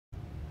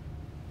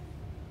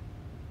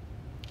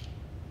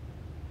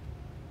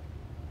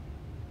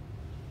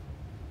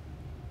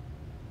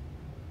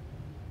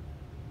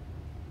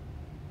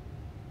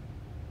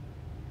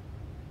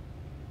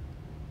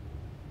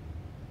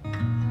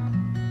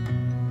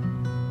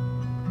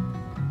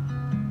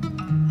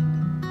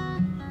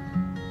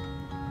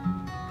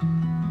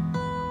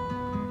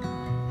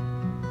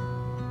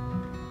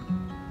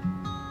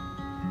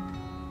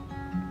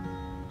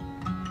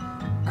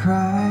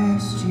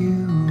Christ,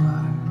 you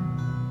are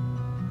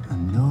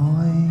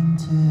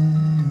anointed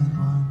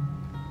one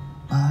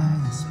by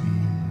the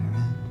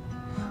Spirit,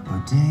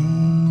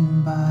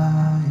 ordained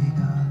by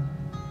God.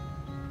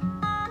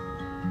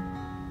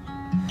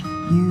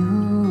 You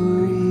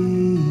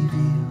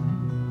reveal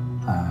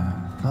our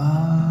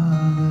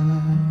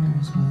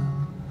Father's will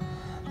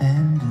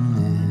and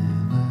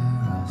deliver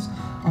us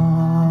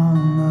on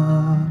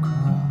the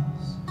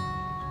cross.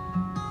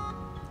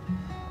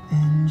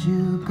 And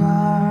you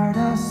guard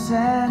us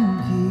and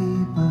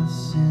keep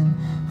us in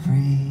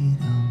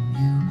freedom.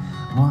 You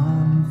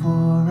won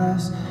for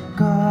us,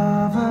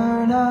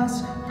 govern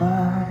us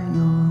by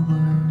your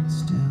word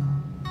still.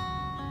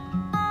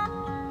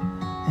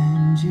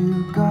 And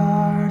you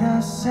guard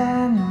us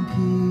and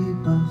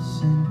keep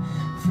us in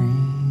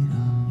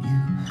freedom. You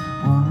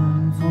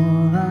won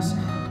for us,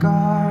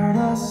 guard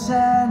us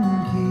and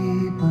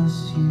keep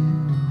us, you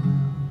will.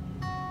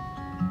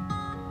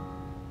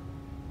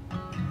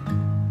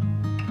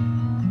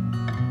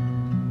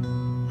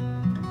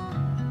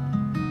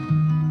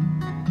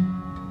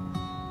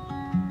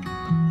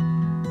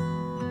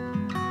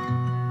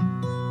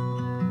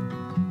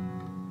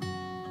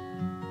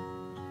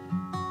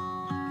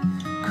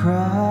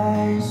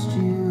 Christ,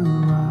 you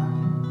are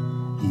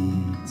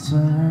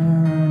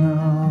eternal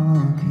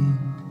King,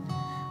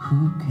 who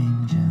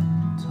came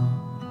gentle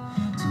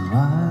to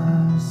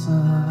us a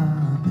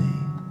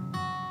babe.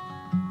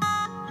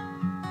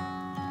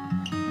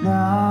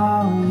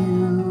 Now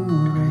you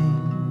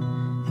reign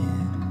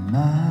in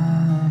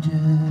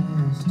majesty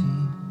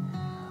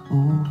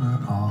over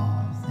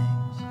all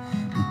things,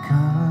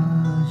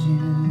 because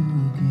you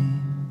came.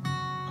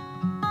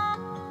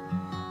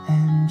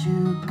 And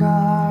you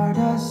guard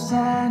us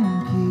and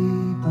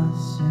keep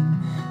us in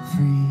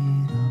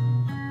freedom.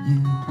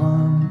 You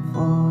won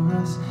for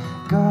us,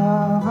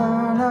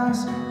 govern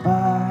us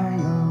by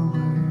your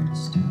word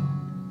still.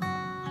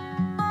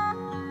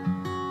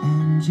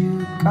 And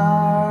you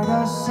guard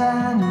us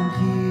and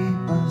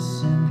keep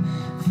us in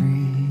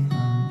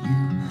freedom.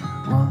 You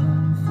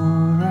won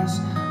for us,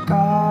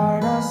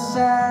 guard us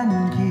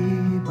and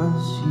keep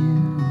us, you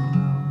will.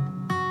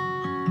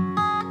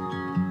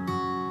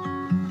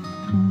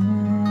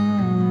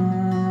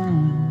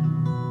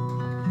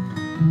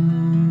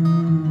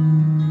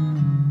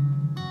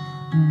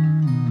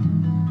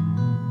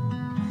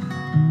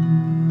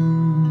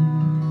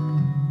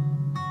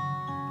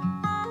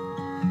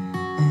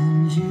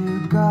 And you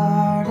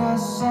guard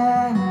us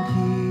and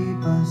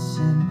keep us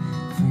in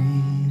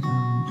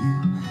freedom. You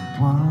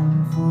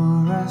won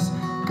for us,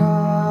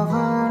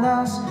 govern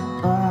us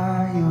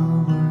by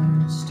your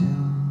word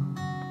still.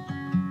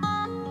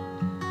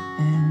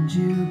 And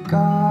you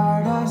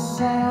guard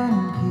us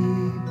and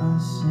keep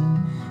us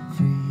in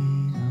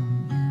freedom.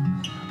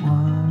 You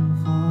won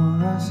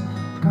for us,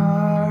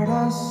 guard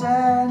us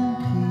and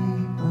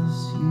keep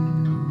us, you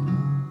will.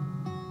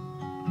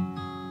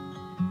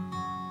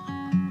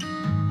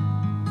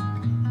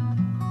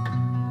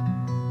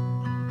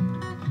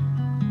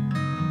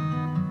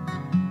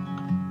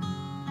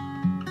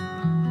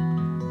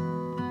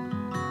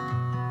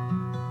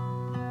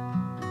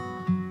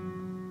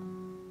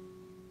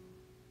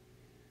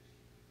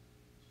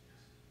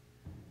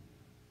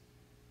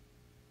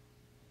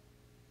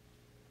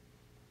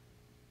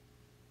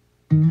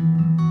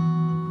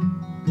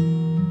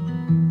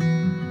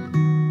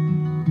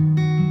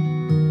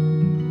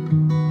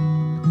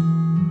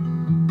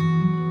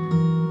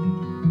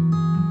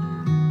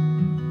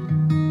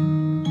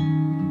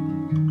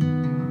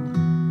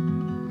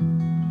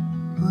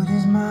 What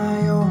is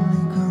my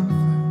only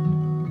comfort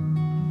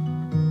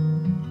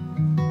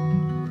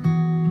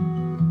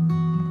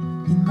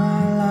in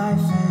my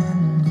life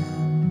and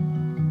death?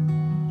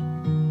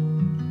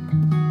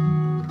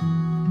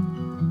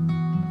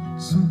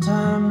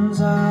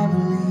 Sometimes I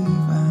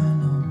believe I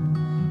know,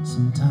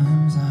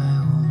 sometimes I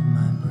hold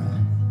my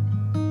breath.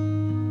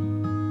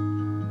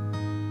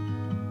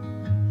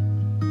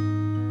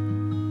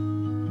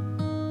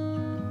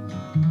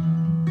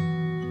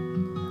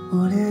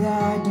 What did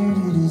I do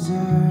to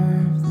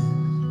deserve this?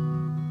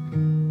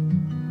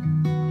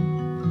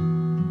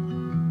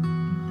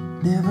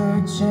 Never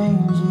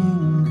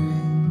changing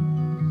grace.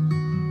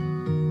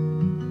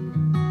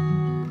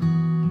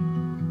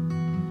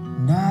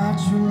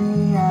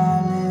 Naturally I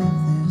live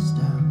this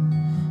down,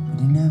 but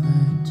he never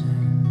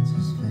turns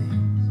his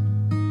face.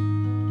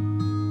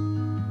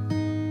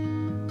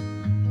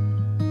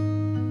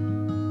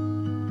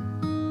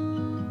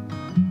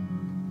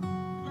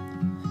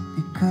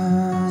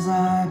 Because I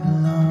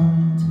belong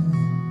to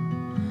him,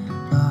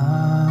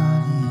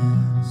 body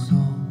and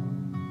soul.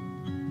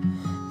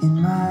 In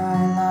my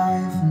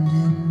life and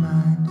in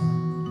my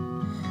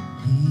death,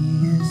 he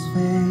is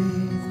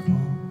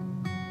faithful.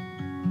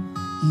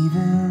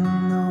 Even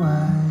though I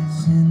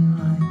sin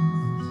like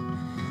this,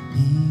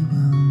 he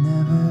will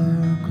never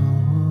go.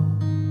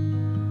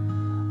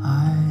 I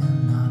am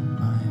not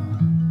my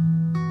own,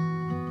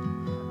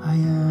 I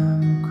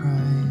am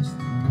Christ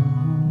the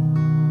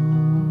Lord's.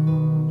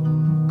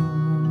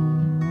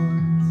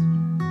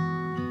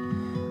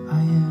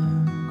 I am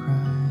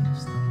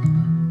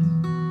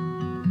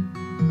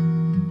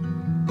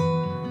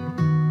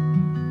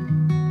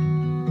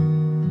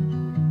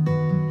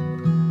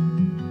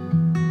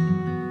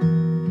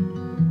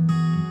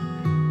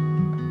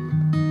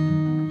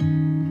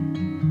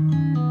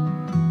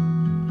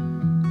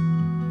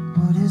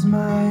What is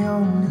my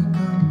only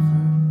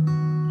comfort?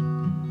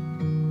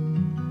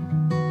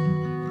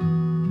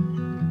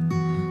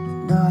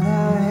 Not a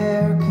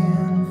hair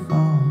can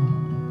fall.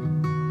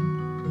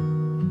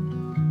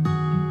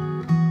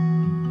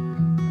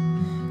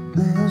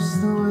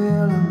 Lives the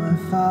will of my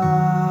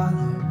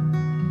Father,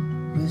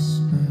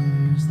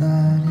 whispers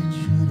that it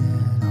should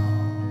at all.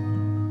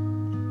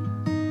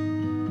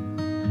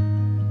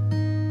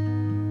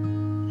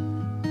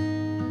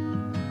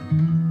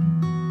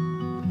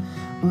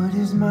 What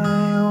is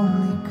my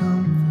only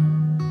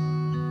comfort?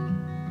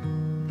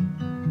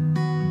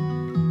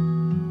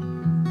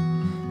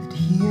 That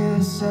He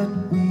has set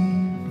me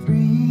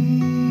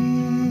free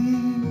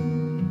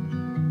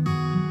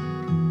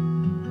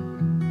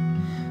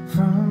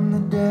from the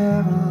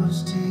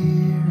devil's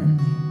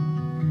tyranny.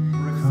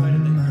 We're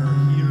excited that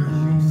you're here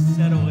as you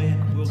settle in.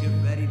 We'll get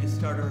ready to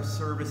start our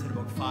service in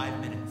about 5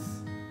 minutes.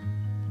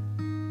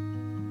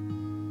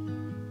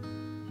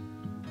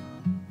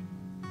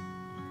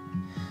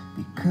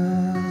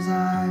 Because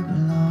I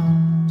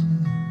belong to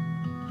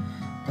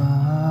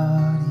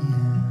body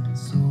and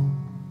soul,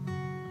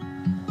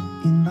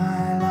 in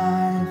my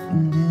life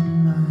and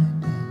in my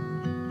death,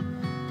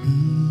 He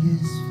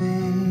is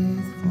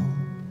faithful.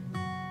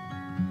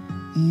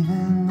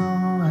 Even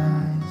though I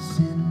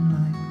sin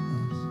like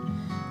this,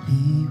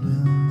 He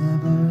will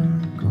never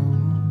go.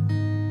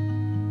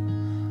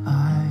 I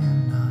am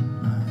not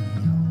my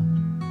own,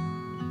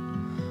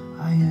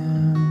 I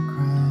am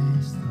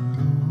Christ the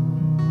Lord.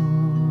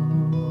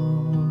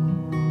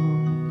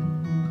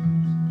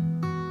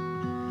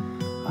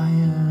 I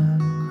am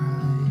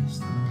Christ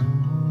the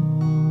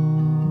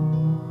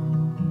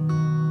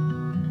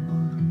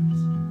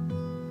Lord's.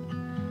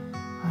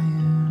 I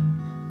am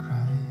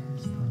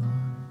Christ the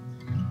Lord.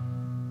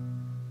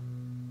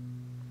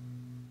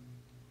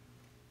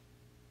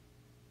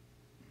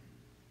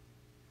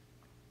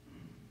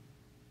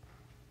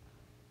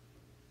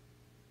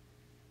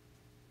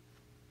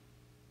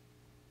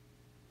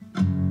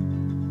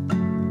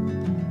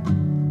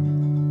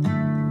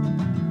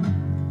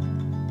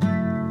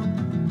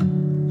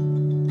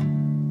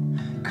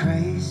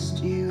 Christ,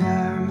 you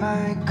are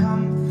my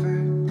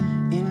comfort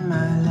in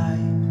my life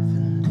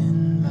and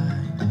in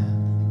my death.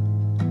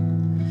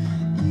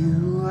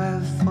 You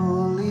have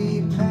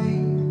fully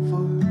paid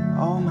for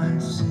all my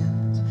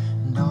sins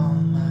and all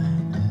my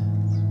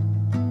debts.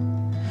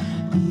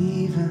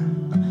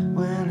 Even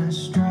when I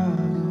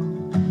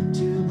struggle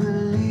to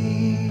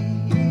believe,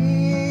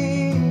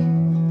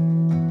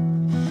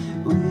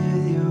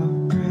 with your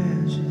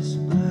precious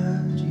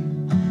blood you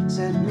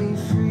set me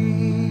free.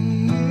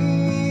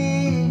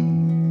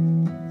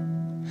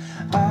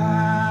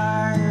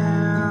 I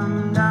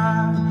am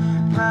not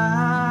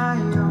my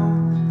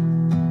own,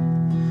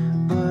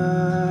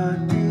 but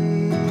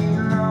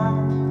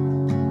belong,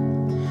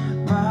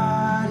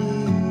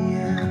 body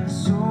and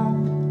soul,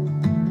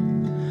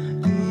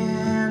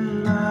 in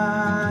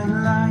my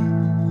life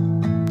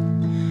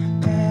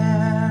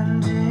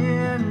and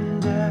in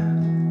death.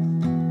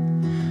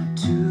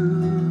 To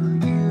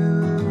you,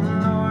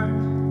 Lord,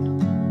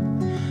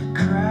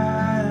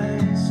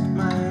 Christ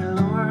my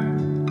Lord.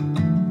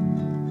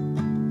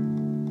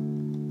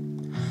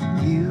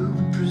 You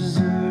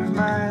preserve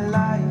my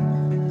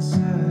life in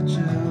such a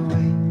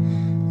way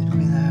that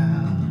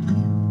without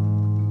you,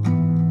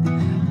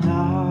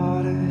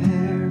 not a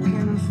hair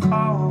can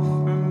fall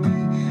from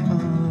me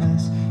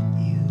unless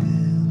you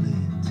will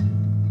it too.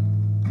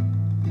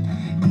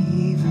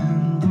 Even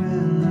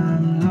when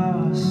I'm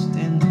lost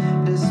in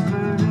desperation,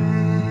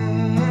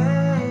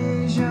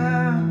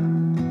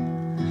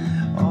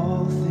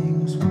 all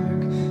things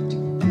work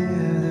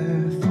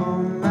together for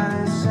my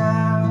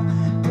salvation.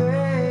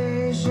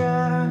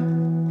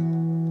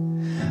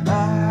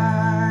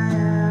 I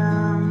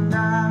am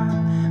not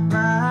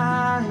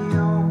my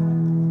own,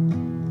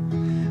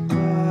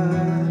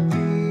 but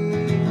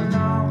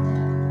belong,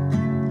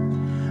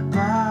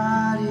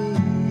 body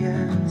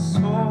and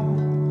soul,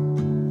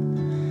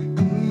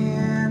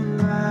 in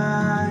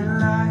my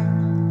life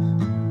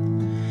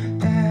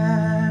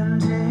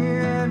and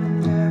in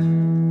death.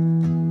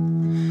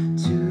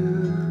 To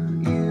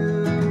you,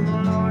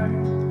 Lord,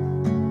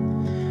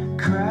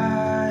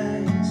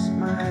 Christ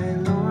my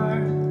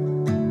Lord.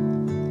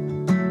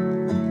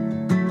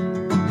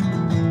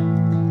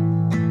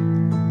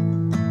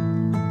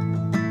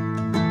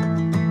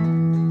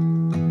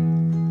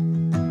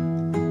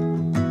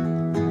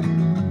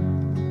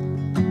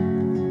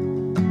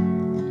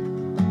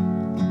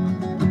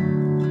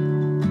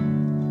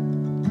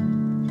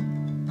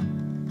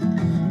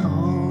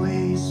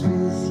 Always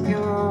with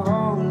your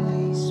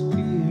Holy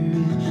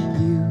Spirit,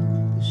 you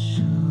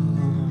assure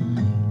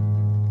me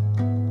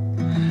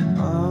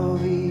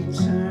of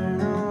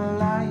eternal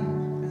life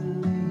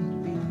and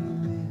make me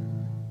live.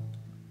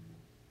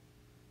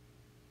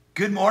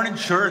 Good morning,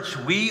 church.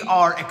 We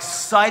are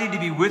excited to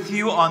be with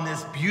you on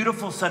this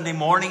beautiful Sunday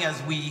morning as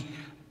we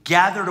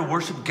gather to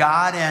worship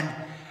God. And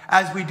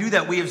as we do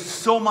that, we have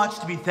so much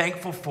to be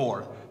thankful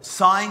for.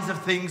 signs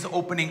of things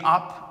opening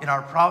up in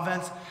our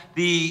province,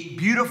 the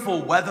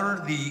beautiful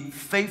weather, the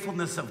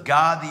faithfulness of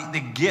God, the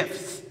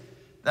gifts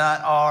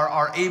that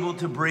are able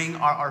to bring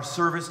our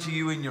service to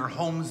you in your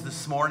homes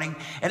this morning.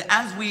 And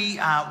as we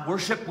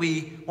worship,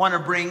 we want to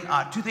bring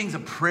two things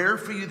of prayer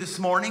for you this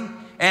morning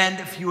and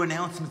a few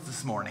announcements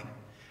this morning.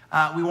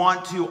 We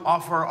want to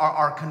offer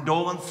our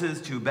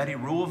condolences to Betty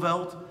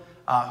Ruhleveld,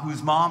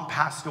 whose mom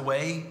passed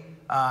away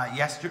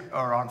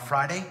on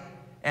Friday.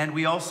 And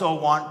we also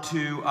want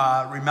to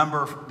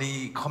remember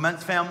the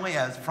Clements family,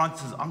 as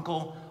Francis'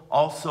 uncle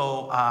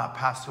also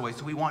passed away.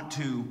 So we want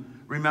to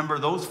remember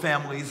those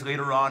families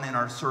later on in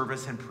our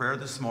service and prayer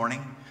this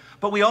morning.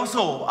 But we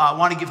also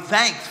want to give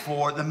thanks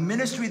for the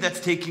ministry that's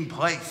taking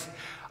place.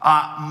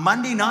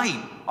 Monday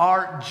night,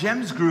 our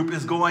GEMS group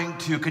is going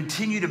to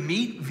continue to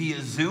meet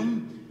via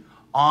Zoom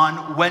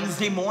on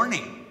Wednesday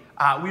morning.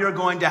 We are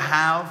going to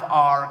have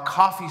our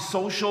coffee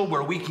social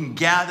where we can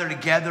gather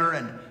together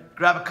and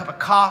grab a cup of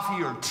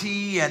coffee or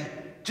tea and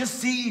just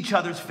see each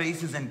other's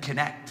faces and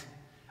connect.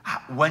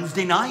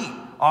 Wednesday night,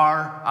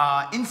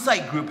 our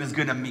Insight group is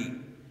going to meet.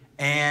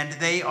 And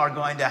they are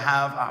going to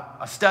have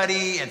a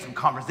study and some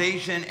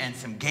conversation and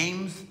some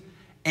games.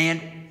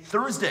 And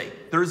Thursday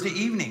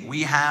evening,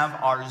 we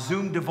have our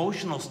Zoom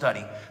devotional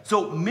study.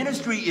 So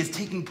ministry is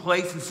taking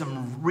place in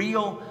some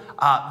real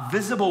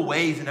visible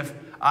ways. And if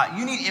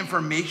you need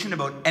information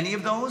about any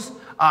of those,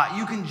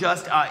 you can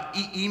just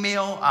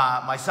email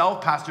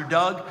myself, Pastor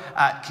Doug,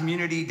 at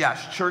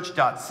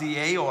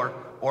community-church.ca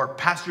or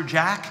Pastor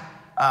Jack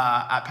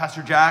at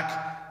Pastor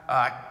Jack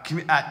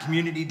at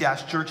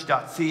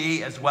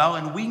community-church.ca as well,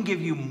 and we can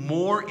give you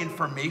more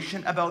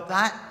information about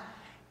that.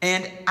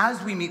 And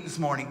as we meet this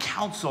morning,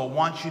 Council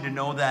wants you to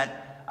know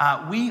that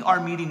we are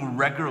meeting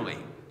regularly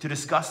to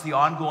discuss the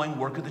ongoing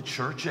work of the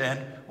church, and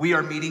we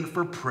are meeting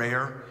for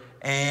prayer,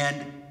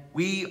 and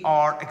we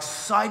are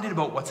excited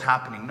about what's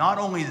happening. Not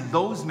only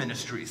those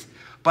ministries,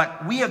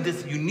 but we have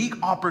this unique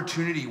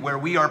opportunity where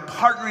we are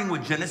partnering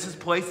with Genesis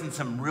Place in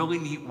some really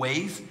neat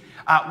ways.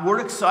 We're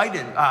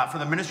excited for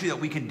the ministry that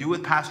we can do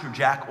with Pastor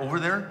Jack over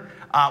there.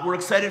 We're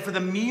excited for the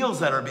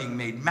meals that are being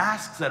made,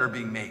 masks that are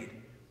being made.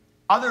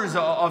 Others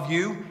of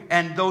you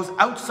and those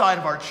outside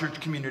of our church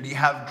community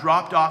have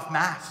dropped off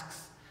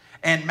masks.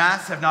 And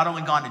masks have not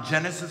only gone to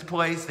Genesis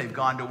Place, they've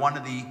gone to one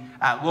of the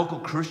local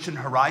Christian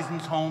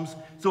Horizons homes.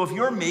 So if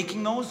you're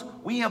making those,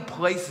 we have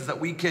places that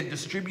we can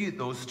distribute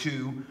those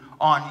to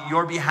on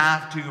your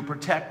behalf to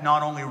protect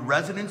not only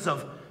residents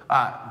of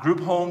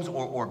group homes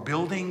or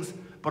buildings,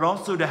 but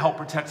also to help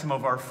protect some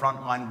of our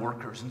frontline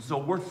workers. And so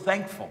we're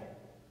thankful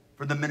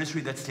for the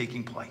ministry that's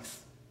taking place.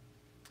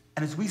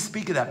 And as we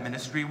speak of that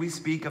ministry, we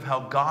speak of how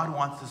God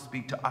wants to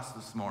speak to us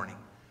this morning.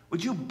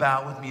 Would you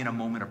bow with me in a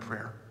moment of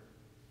prayer?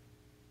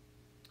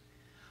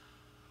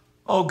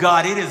 Oh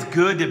God, it is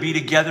good to be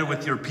together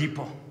with your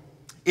people.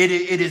 It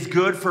is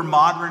good for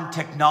modern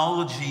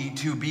technology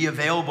to be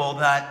available,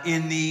 that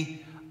in the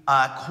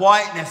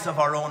quietness of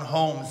our own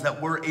homes,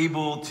 that we're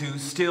able to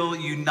still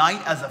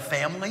unite as a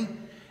family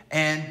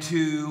and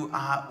to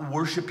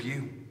worship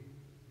you.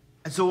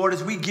 And so, Lord,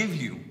 as we give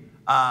you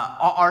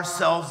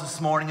ourselves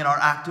this morning in our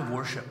act of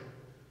worship,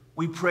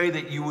 we pray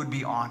that you would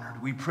be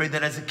honored. We pray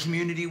that as a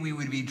community, we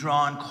would be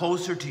drawn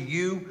closer to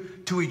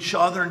you, to each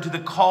other, and to the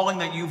calling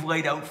that you've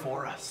laid out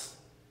for us.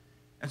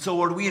 And so,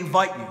 Lord, we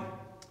invite you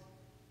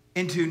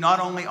into not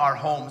only our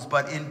homes,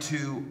 but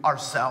into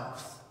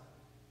ourselves.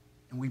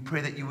 And we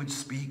pray that you would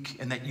speak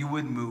and that you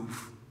would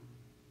move,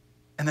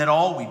 and that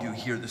all we do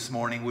here this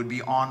morning would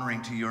be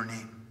honoring to your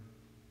name.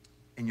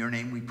 In your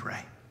name we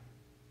pray.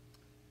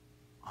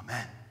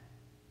 Amen.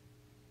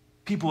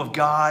 People of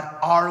God,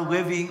 our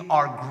living,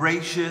 our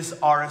gracious,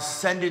 our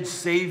ascended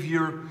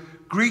Savior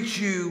greets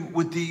you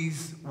with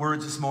these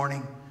words this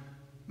morning.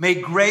 May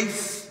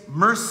grace,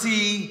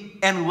 mercy,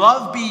 and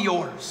love be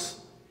yours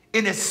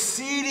in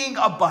exceeding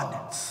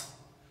abundance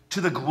to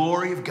the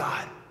glory of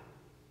God.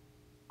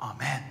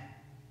 Amen.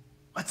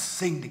 Let's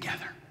sing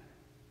together.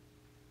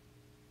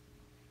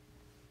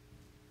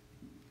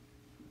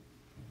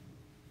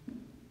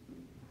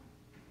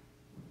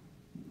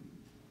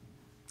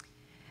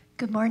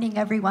 Good morning,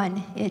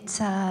 everyone.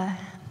 It's a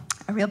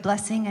real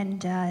blessing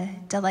and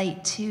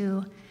delight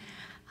to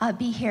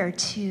be here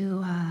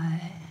to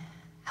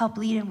help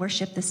lead in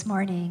worship this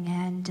morning.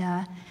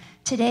 And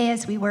today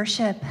as we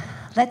worship,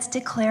 let's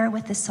declare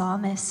with the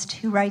psalmist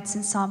who writes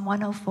in Psalm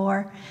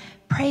 104,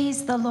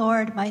 "Praise the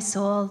Lord, my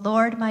soul.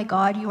 Lord, my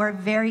God, you are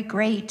very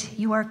great.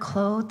 You are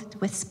clothed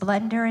with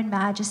splendor and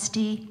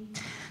majesty.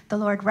 The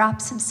Lord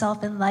wraps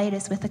himself in light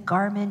as with a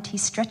garment. He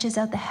stretches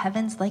out the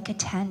heavens like a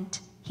tent.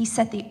 He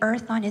set the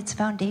earth on its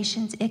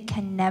foundations. It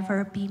can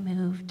never be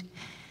moved."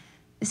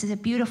 This is a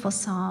beautiful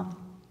psalm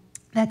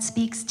that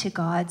speaks to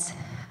God's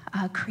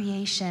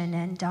creation.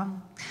 And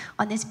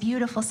on this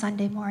beautiful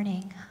Sunday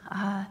morning,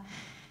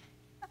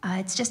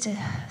 it's just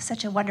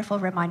such a wonderful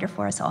reminder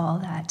for us all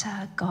that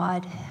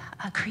God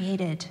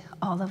created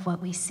all of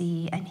what we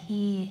see, and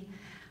he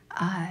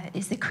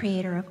is the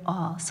creator of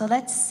all. So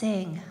let's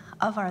sing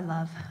of our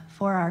love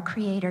for our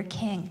Creator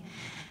King.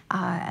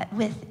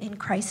 with In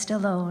Christ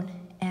Alone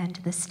and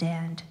The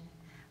Stand,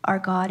 our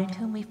God in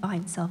whom we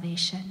find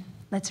salvation.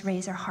 Let's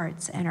raise our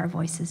hearts and our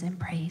voices in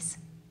praise.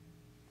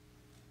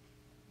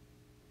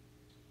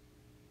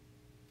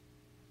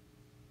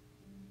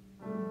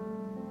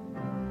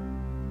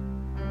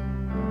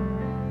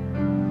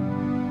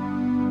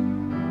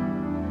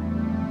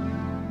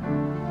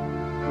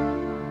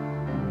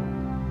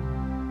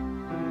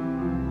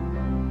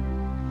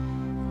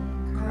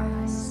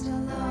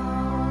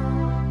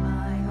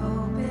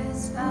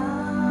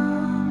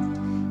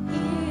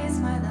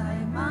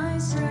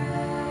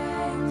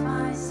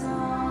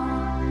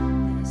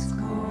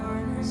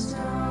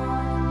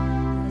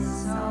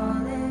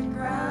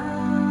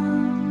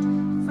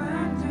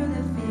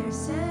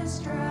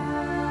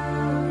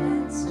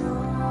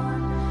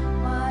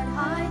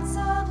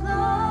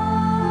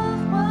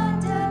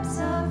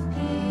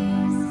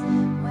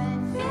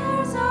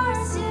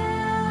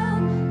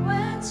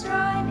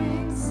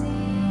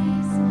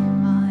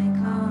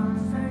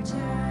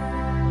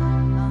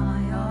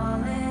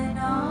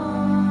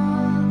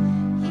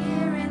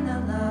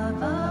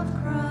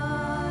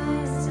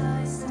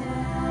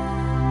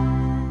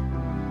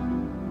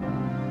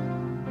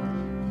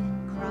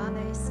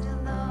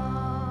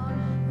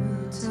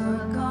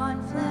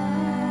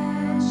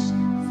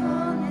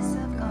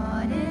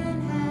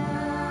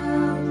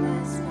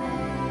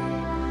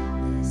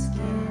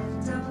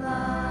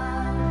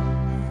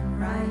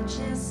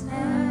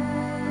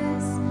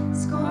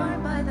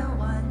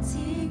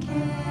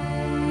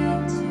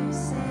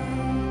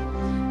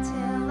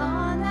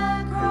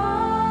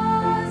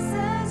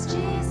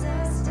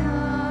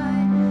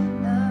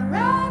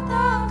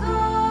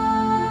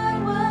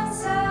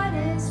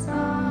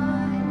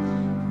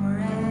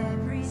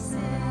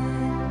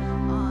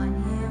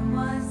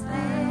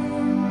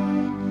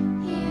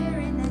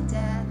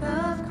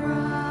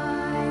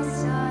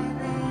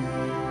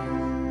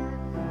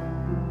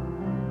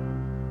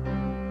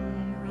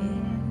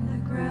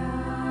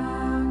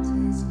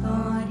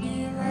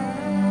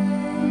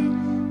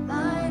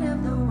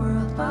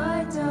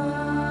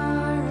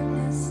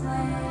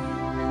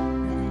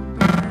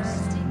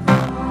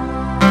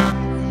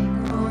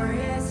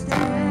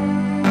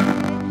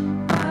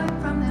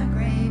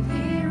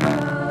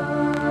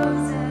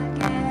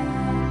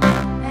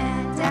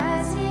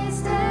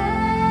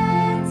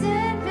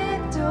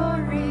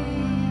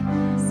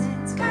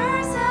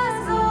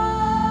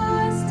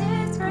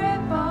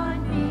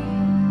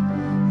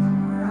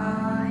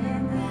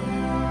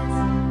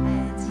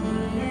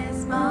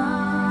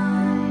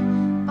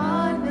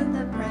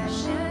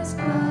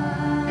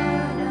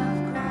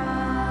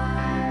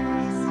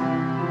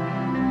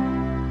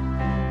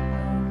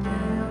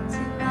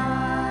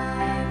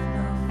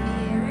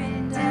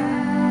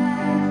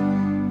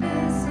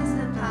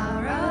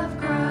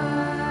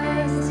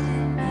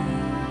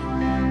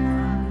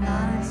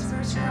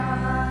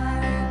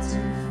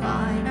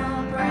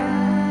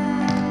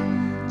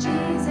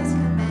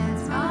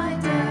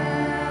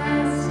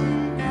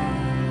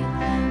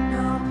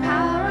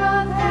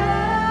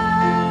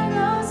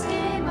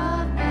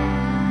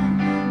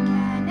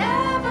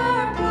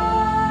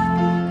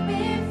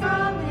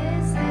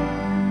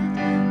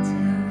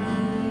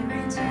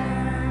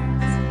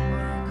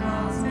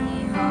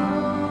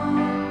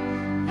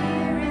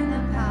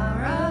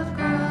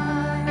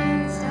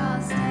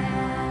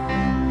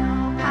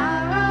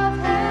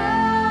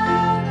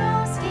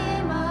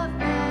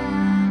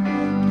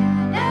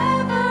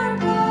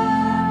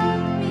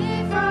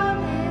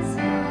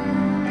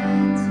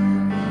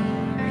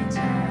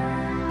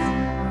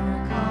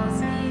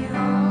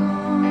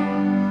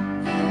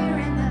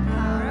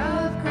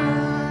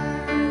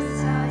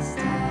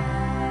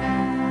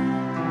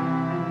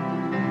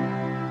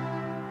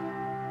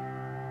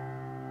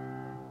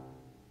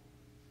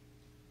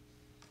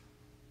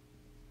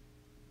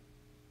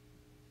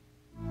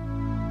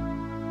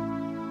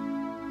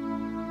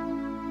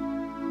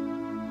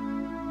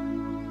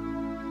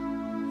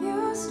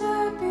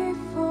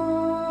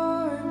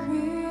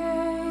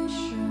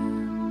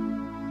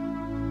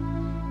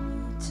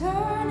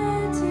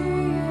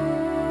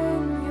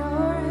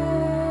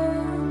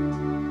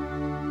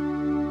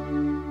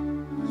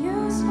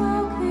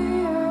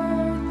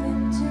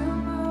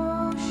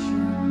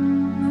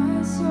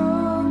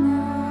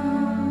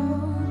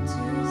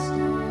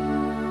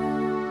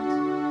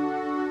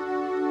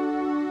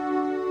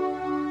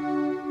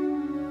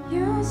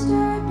 You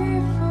stood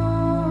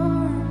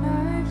before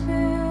my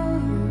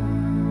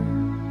failure.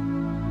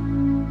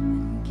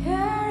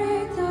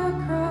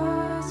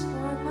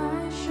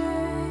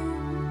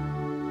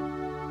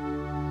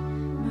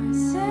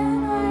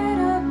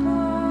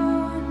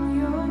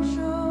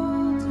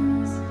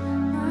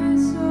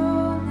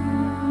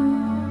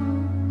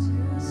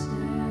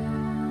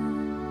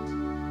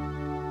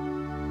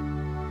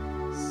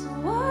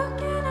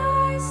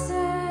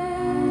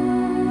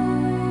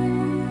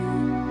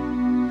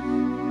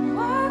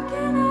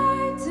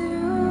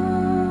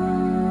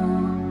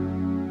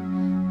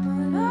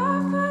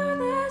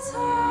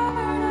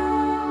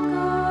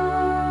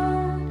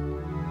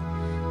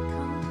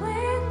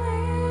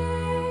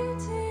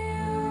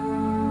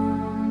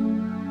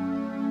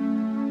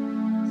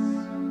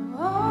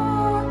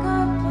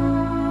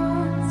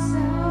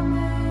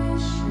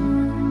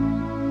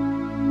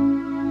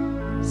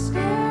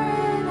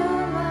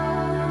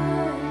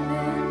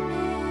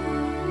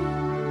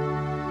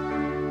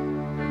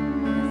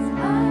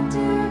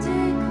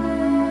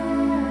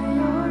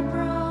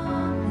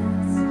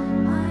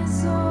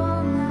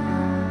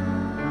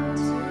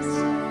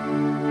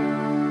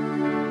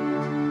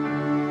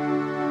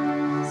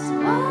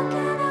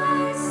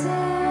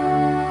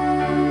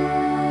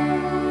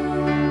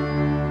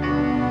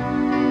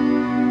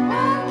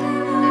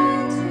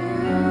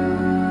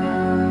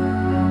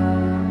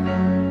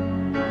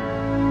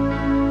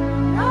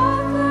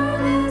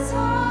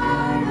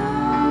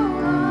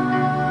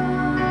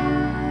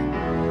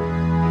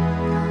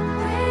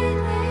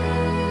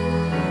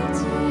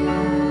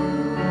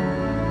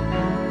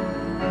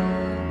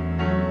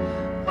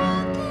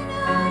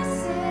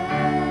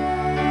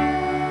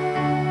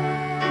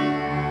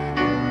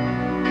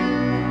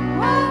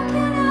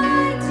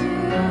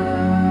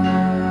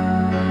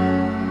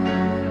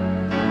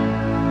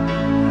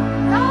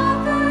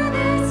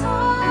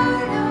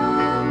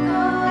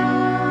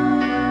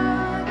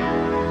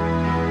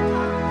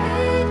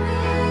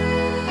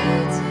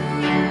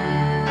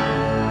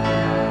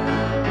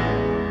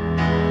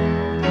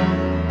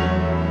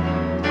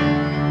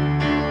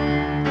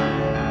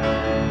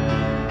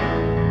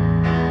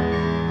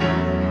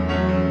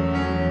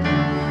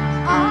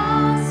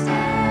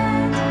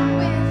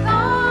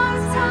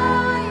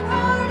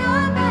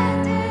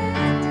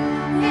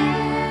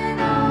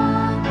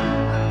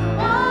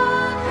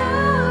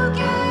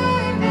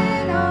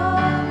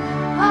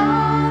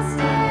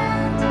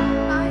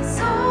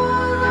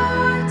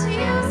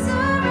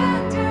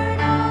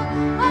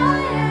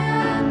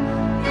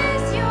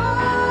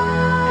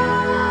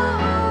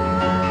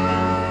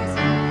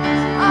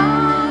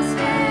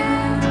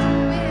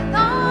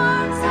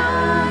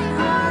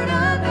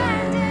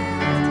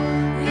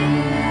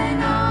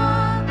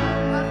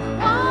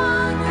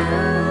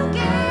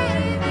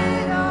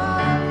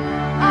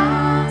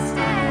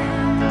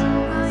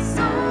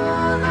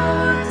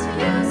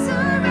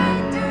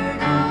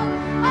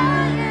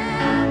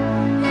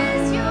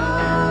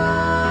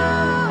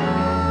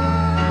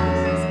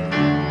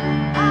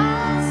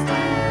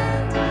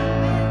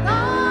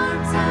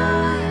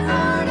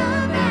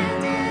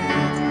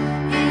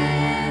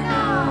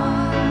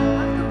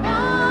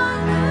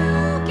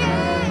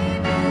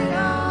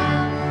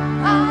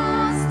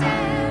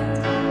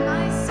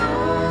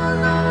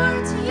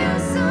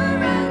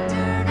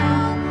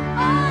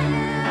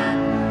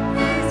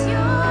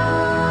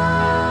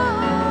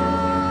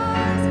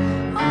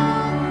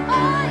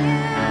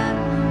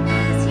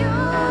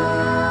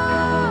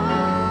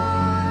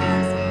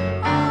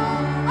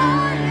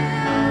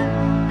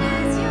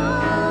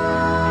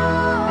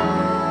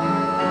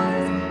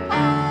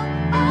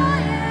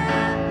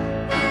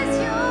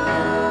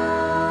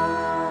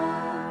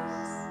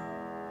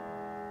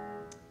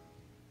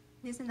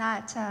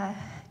 that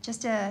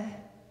just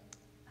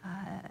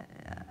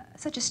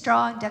such a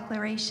strong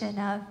declaration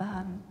of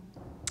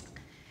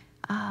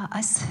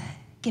us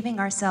giving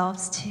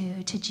ourselves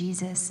to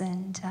Jesus,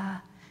 and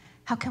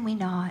how can we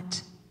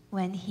not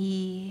when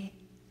he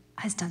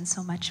has done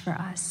so much for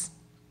us.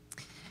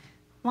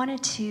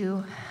 Wanted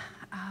to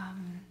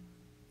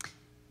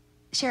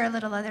share a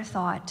little other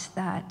thought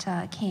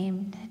that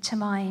came to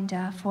mind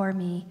for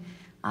me,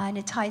 and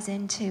it ties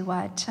into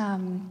what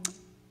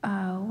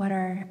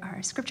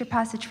our scripture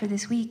passage for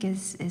this week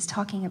is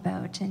talking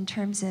about in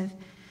terms of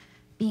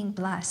being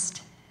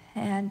blessed.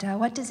 And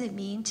what does it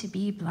mean to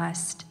be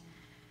blessed?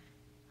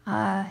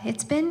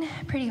 It's been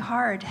pretty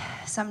hard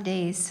some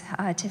days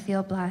to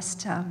feel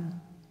blessed.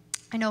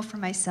 I know for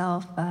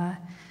myself,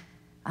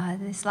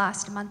 this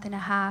last month and a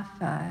half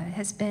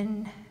has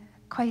been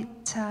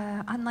quite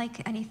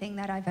unlike anything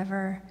that I've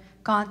ever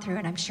gone through,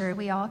 and I'm sure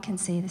we all can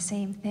say the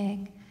same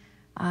thing.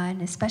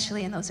 And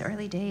especially in those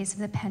early days of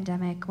the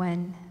pandemic,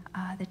 when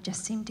there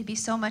just seemed to be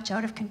so much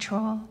out of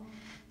control.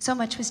 So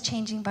much was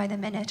changing by the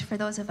minute. For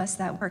those of us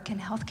that work in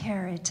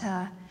healthcare,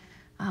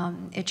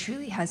 it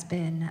truly has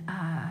been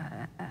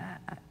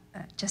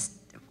just,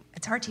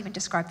 it's hard to even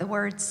describe the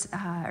words,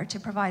 or to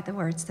provide the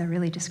words that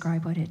really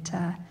describe what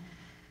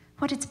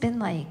it's been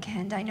like.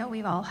 And I know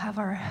we all have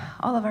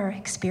all of our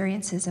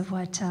experiences of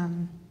what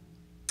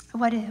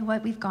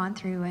we've gone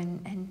through,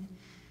 and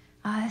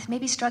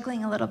maybe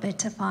struggling a little bit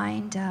to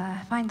find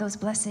those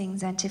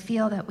blessings and to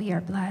feel that we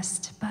are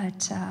blessed.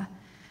 But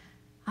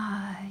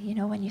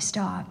when you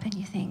stop and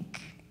you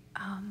think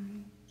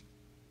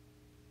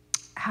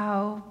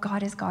how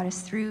God has got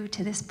us through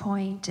to this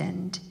point,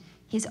 and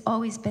he's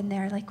always been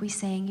there, like we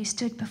sang, you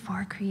stood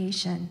before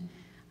creation.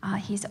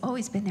 He's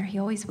always been there. He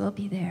always will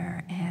be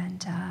there.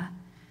 And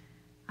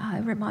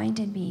it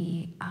reminded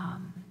me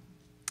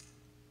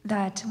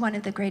that one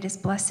of the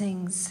greatest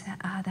blessings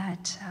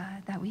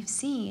that we've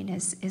seen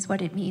is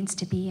what it means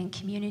to be in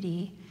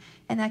community.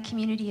 And that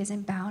community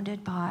isn't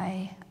bounded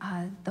by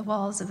the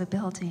walls of a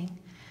building,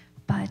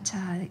 but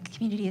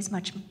community is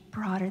much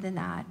broader than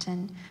that.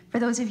 And for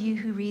those of you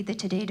who read the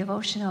Today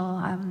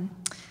devotional,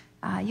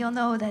 you'll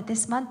know that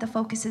this month the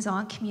focus is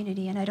on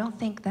community, and I don't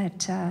think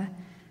that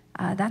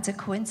that's a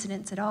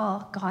coincidence at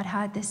all. God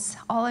had this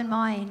all in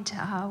mind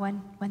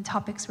when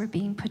topics were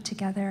being put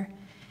together.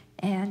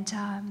 And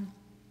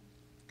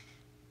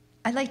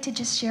I'd like to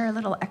just share a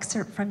little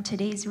excerpt from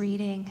today's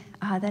reading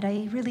that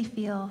I really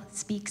feel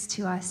speaks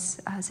to us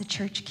as a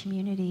church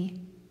community.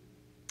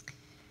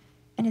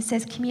 And it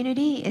says,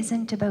 community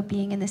isn't about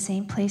being in the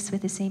same place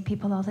with the same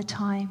people all the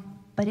time,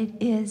 but it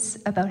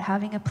is about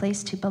having a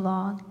place to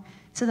belong,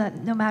 so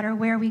that no matter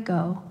where we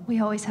go, we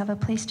always have a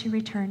place to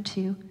return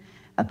to,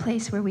 a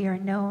place where we are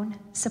known,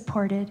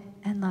 supported,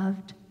 and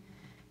loved.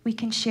 We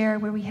can share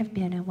where we have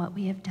been and what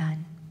we have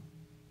done,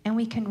 and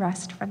we can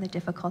rest from the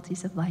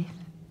difficulties of life.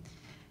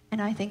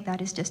 And I think that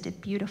is just a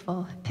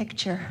beautiful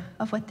picture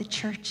of what the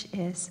church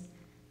is,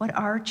 what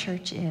our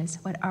church is,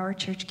 what our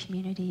church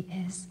community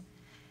is.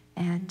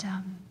 And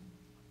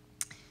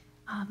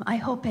I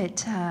hope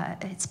it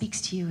speaks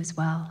to you as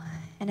well.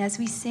 And as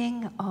we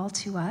sing All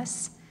to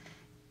Us,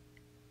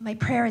 my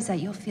prayer is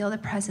that you'll feel the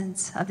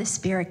presence of the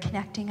Spirit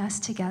connecting us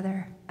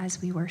together as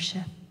we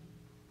worship.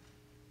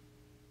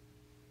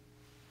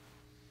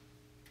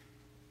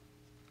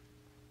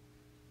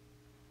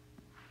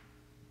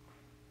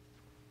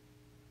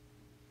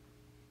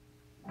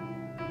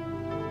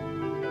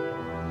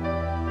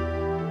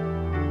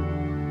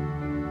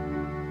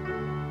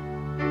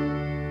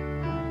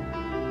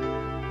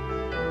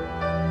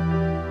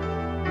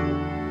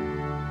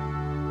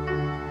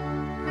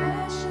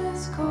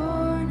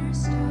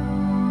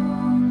 Cornerstone,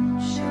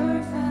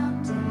 sure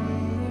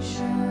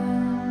foundation,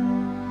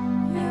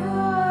 you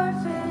are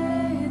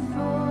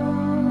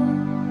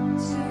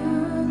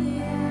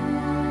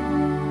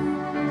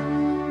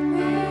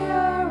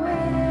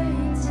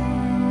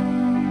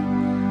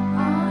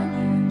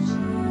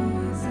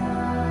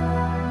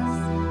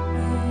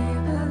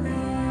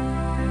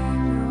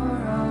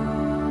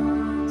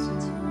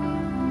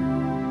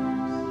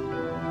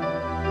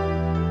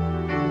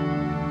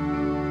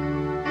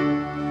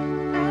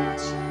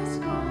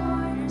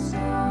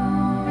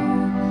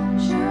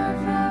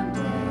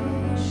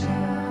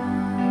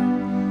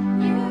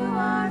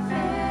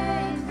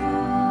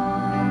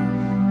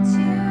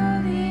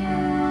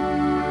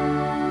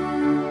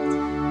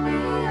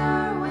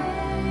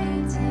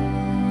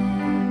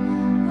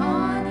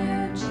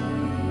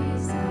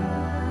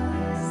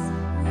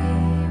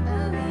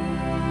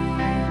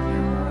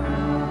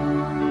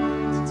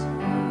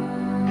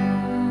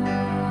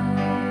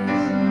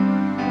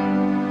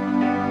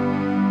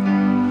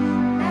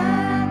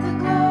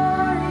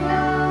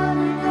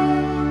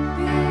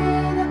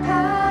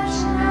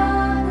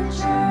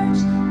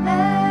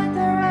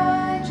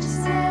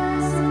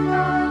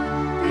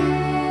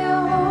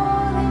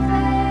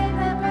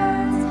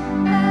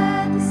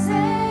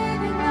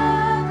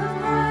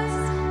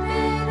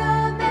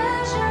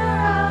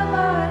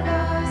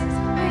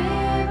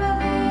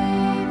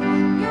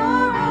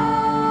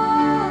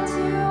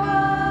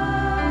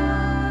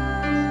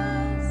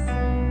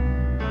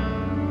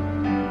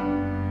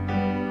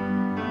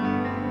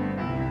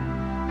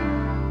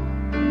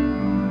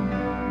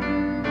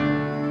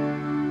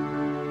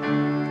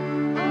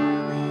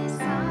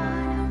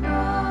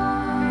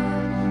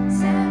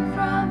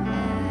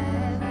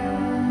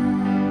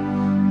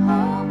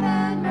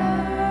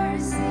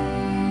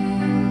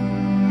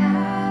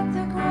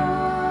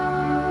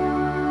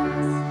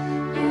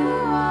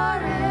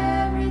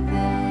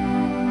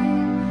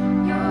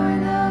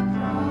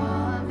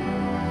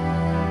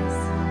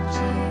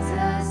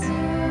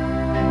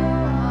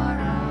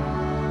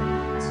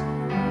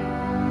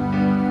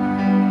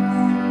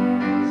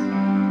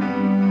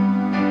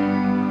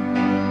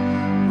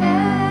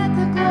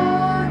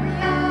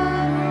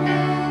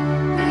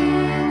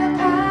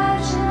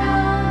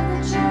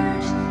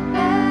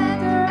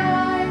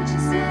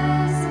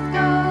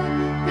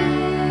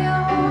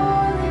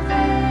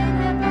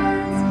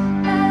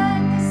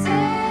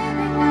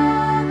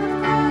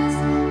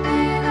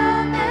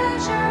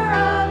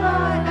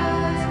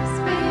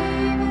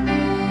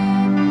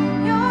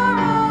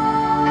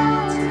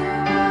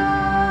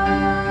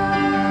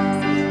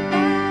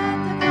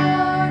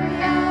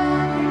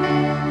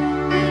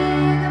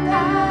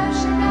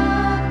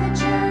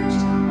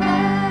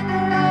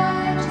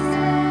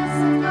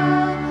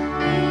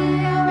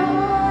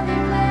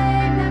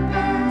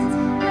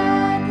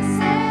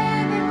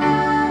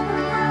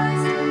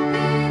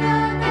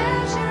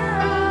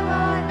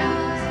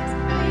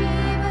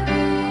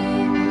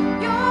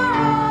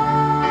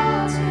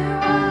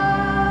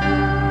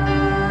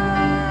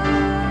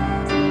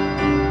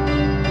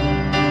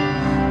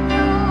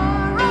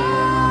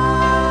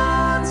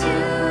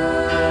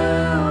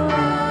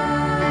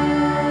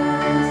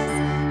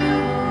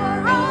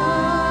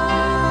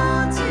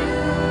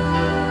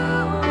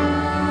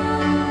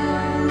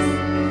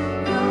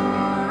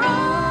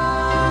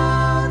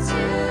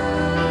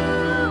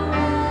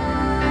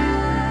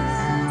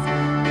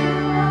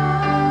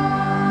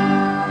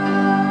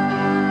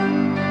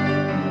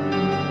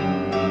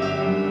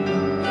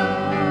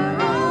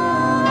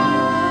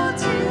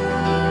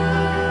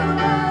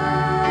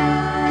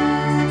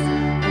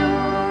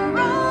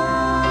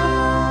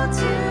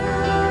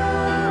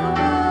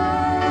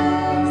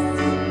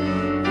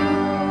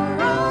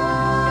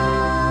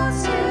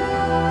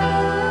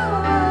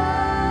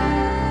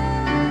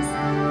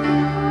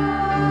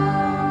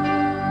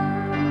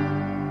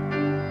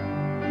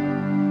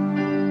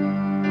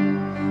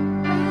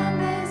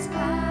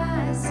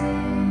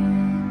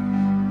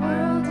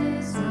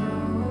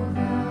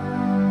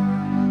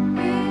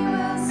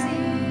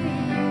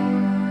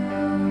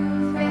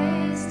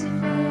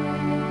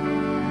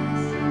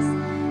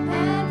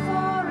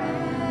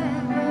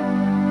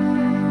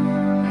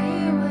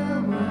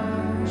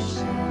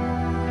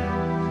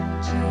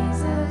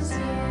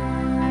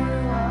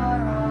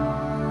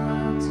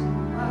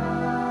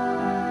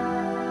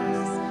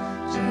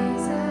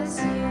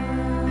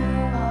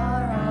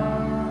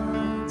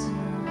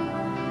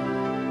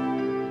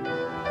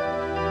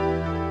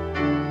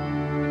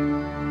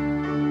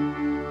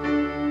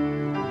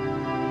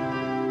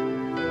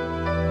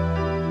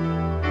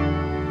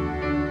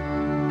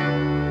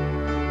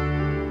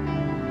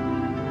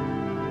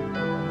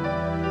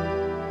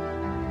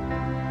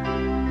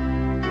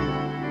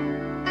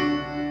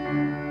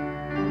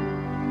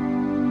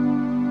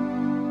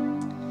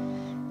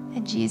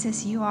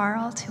Jesus, you are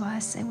all to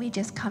us, and we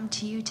just come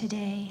to you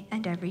today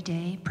and every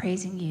day,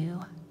 praising you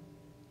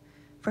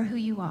for who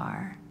you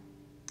are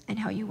and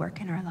how you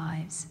work in our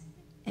lives.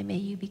 And may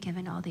you be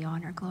given all the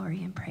honor,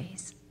 glory, and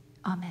praise.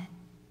 Amen.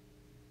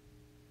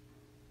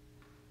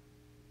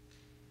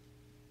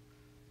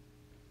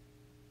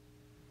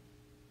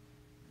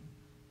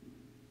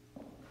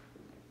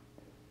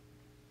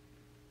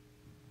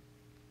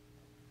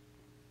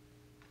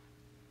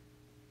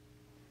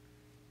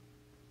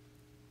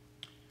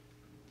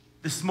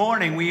 This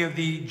morning, we have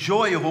the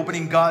joy of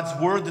opening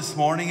God's Word this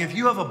morning. If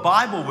you have a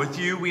Bible with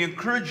you, we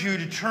encourage you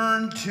to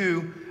turn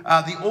to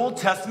the Old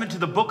Testament, to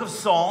the book of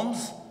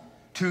Psalms,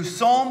 to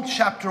Psalm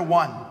chapter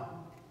 1.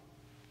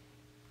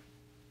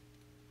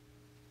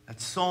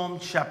 That's Psalm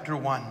chapter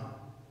 1.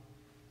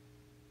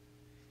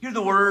 Hear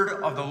the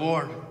word of the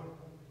Lord.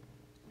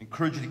 I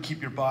encourage you to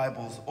keep your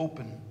Bibles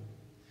open.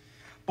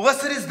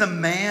 Blessed is the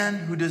man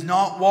who does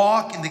not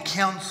walk in the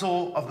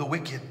counsel of the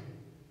wicked,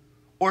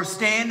 or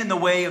stand in the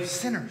way of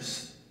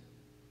sinners,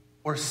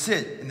 or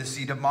sit in the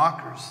seat of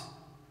mockers.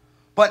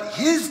 But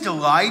his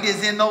delight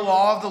is in the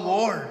law of the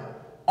Lord.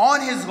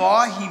 On his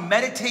law he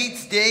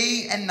meditates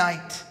day and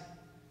night.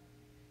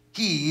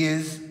 He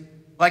is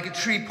like a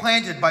tree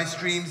planted by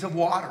streams of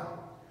water,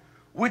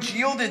 which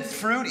yield its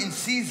fruit in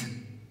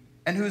season,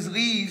 and whose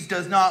leaves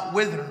does not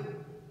wither.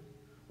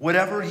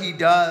 Whatever he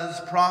does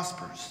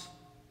prospers.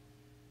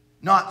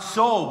 Not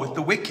so with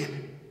the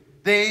wicked.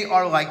 They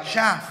are like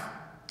chaff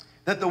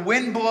that the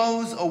wind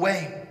blows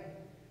away.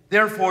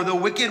 Therefore the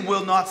wicked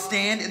will not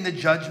stand in the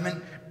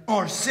judgment,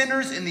 nor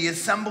sinners in the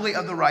assembly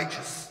of the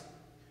righteous.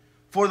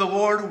 For the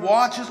Lord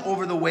watches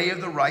over the way of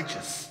the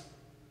righteous,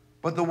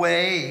 but the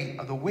way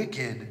of the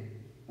wicked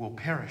will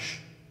perish.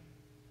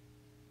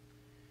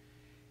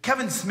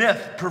 Kevin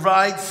Smith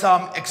provides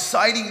some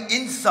exciting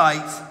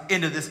insights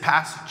into this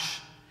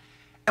passage.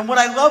 And what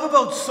I love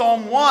about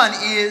Psalm 1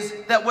 is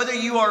that whether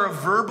you are a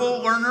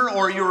verbal learner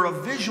or you're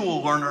a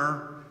visual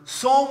learner,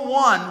 Psalm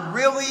 1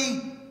 really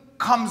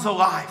comes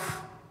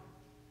alive.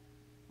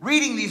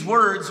 Reading these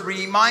words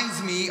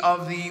reminds me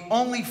of the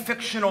only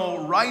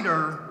fictional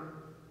writer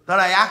that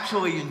I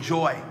actually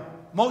enjoy.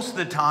 Most of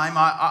the time,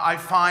 I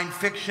find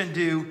fiction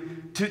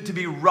to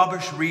be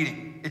rubbish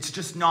reading. It's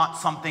just not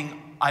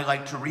something I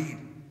like to read.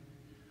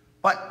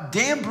 But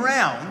Dan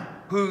Brown,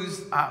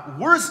 whose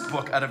worst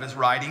book out of his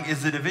writing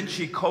is the Da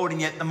Vinci Code, and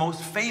yet the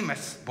most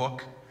famous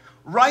book,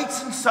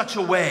 writes in such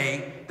a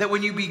way that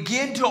when you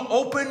begin to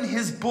open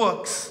his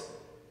books,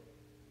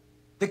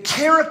 the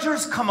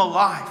characters come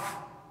alive.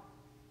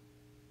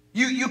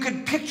 You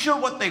can picture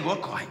what they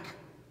look like.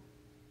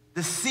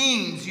 The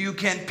scenes you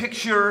can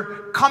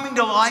picture coming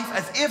to life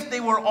as if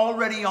they were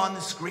already on the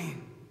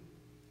screen.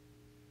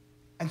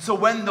 And so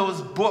when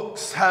those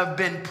books have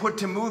been put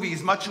to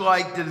movies, much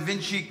like the Da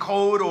Vinci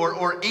Code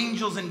or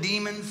Angels and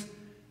Demons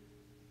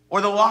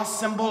or The Lost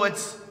Symbol,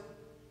 it's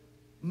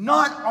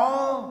not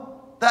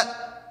all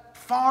that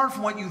far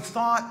from what you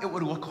thought it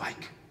would look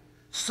like.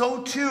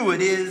 So too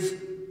it is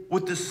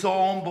with the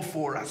psalm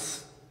before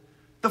us.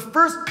 The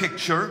first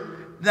picture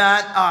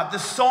that the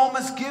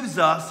psalmist gives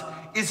us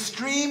is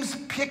streams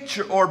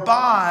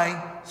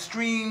by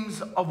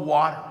streams of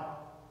water.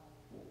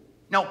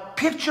 Now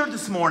picture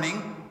this morning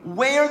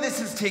where this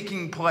is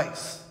taking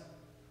place.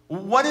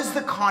 What is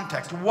the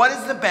context? What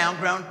is the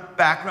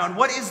background?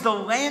 What is the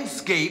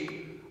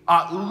landscape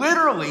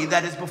literally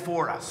that is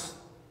before us?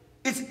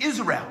 It's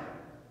Israel.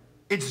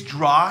 It's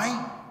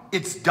dry,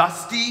 it's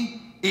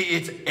dusty,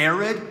 it's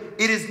arid.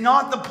 It is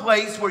not the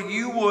place where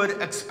you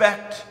would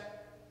expect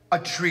a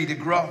tree to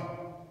grow.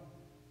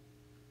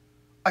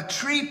 A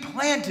tree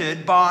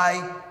planted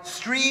by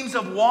streams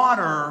of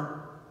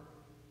water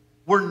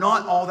were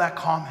not all that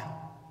common.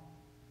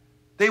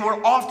 They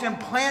were often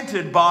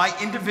planted by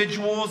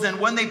individuals, and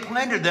when they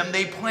planted them,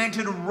 they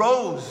planted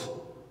rows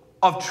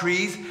of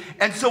trees.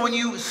 And so when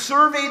you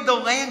surveyed the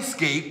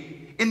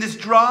landscape in this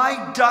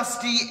dry,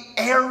 dusty,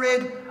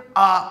 arid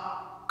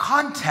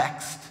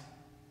context,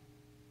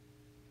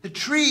 the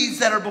trees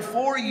that are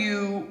before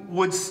you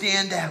would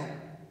stand out.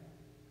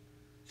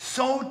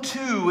 So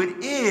too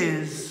it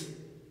is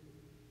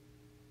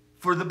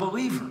for the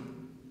believer,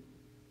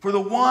 for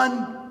the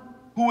one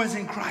who is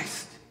in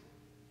Christ.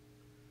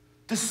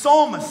 The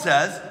psalmist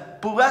says,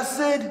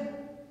 blessed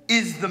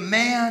is the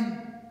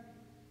man.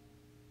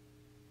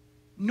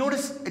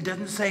 Notice it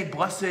doesn't say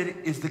blessed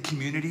is the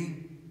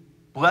community,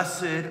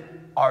 blessed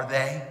are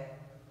they.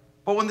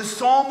 But when the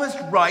psalmist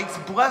writes,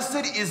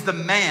 blessed is the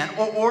man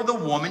or the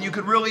woman, you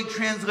could really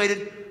translate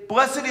it,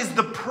 blessed is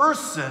the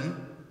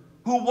person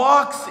who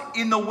walks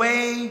in the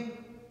way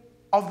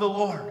of the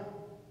Lord.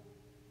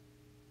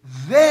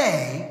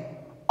 They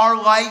are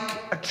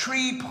like a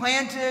tree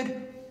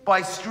planted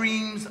by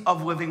streams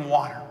of living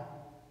water.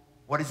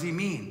 What does he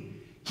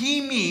mean? He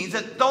means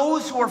that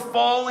those who are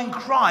following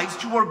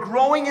Christ, who are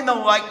growing in the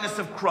likeness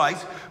of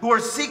Christ, who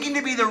are seeking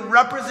to be the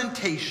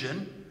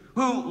representation,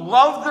 who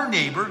love their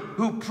neighbor,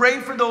 who pray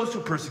for those who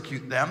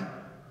persecute them,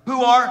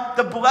 who are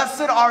the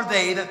blessed are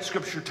they that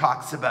Scripture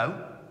talks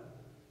about.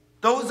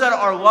 Those that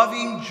are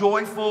loving,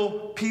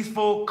 joyful,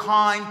 peaceful,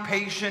 kind,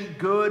 patient,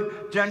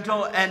 good,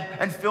 gentle,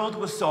 and filled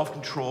with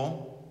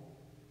self-control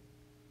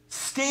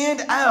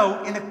stand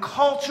out in a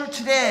culture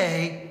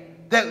today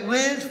that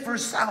lives for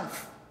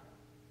self.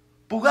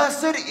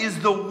 Blessed is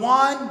the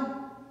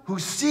one who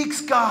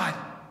seeks God,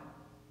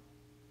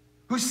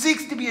 who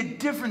seeks to be a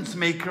difference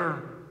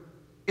maker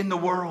in the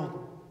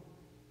world.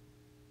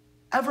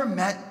 Ever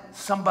met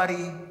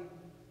somebody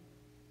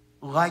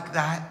like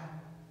that?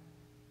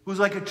 Who's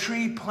like a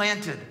tree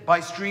planted by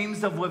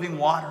streams of living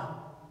water,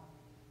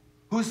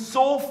 whose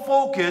sole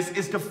focus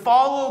is to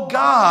follow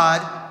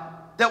God,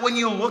 that when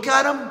you look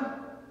at him,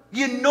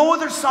 you know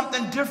there's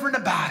something different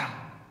about him.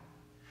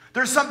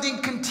 There's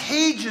something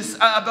contagious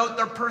about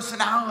their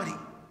personality.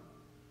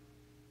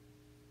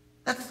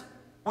 That's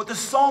what the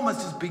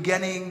psalmist is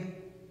beginning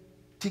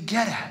to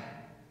get at.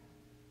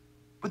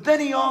 But then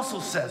he also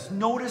says,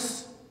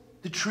 notice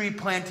the tree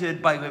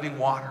planted by living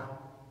water.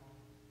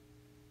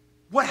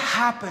 What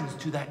happens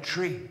to that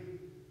tree?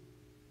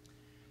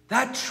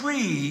 That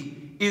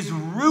tree is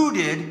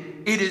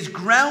rooted, it is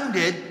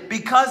grounded,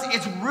 because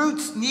its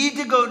roots need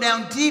to go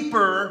down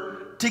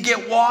deeper to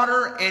get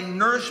water and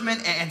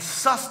nourishment and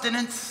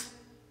sustenance.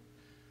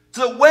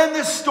 So that when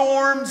the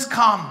storms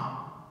come,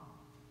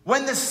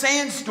 when the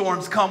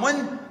sandstorms come,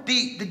 when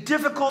the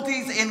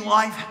difficulties in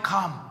life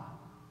come,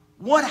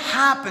 what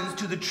happens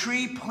to the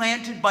tree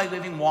planted by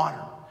living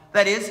water?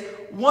 That is,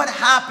 what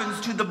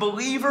happens to the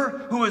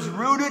believer who is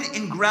rooted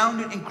and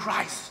grounded in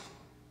Christ?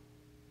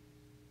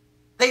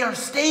 They are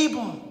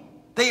stable.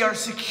 They are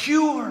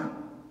secure.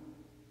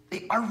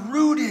 They are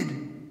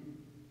rooted.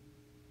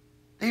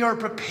 They are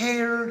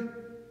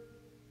prepared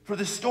for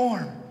the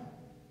storm.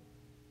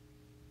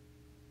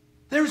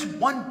 There's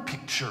one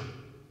picture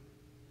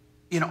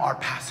in our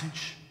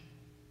passage,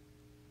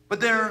 but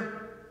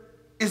there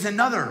is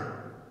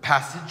another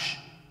passage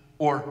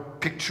or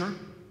picture.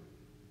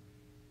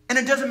 And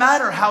it doesn't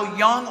matter how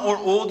young or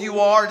old you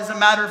are. It doesn't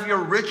matter if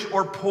you're rich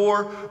or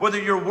poor, whether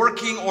you're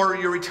working or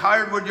you're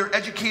retired, whether you're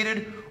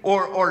educated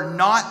or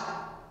not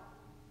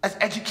as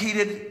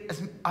educated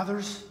as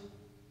others.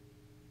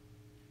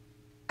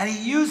 And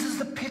he uses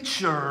the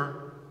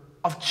picture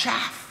of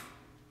chaff.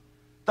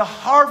 The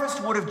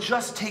harvest would have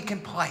just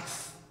taken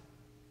place.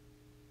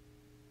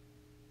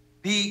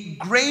 The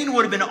grain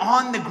would have been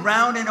on the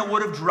ground and it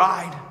would have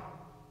dried.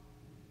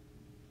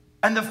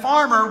 And the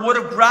farmer would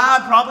have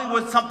grabbed probably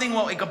with something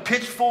like a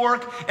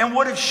pitchfork and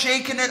would have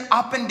shaken it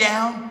up and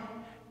down.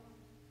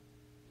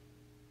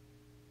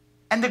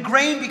 And the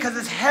grain, because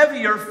it's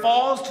heavier,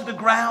 falls to the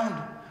ground.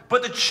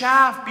 But the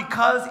chaff,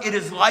 because it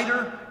is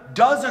lighter,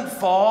 doesn't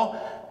fall.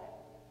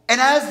 And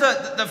as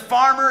the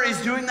farmer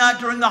is doing that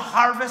during the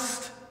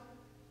harvest,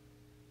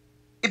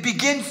 it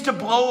begins to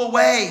blow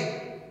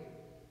away.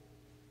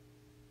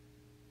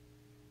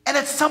 And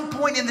at some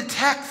point in the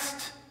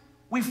text,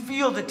 we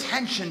feel the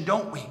tension,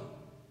 don't we?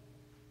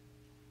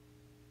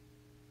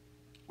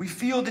 We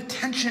feel the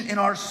tension in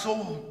our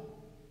soul.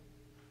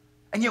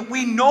 And yet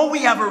we know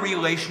we have a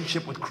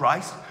relationship with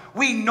Christ.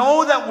 We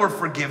know that we're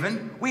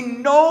forgiven. We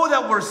know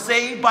that we're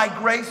saved by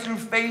grace through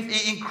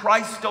faith in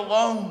Christ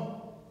alone.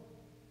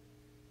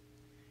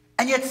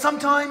 And yet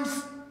sometimes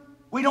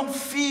we don't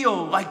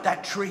feel like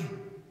that tree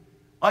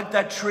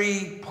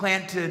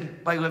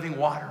planted by living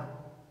water.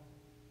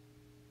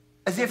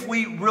 As if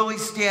we really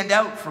stand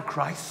out for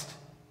Christ.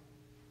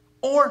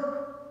 Or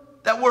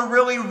that we're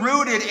really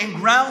rooted and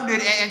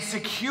grounded and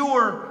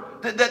secure,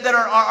 that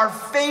our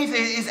faith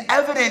is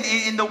evident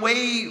in the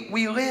way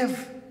we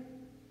live.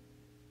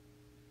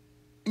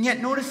 And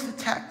yet notice the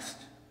text.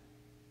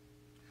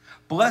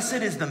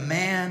 Blessed is the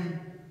man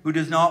who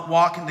does not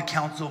walk in the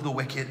counsel of the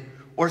wicked,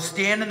 or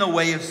stand in the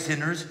way of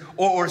sinners,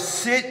 or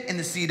sit in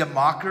the seat of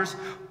mockers,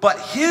 but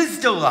his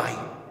delight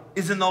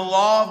is in the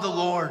law of the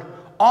Lord.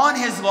 On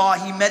his law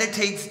he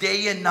meditates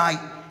day and night.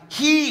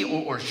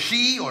 He or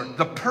she or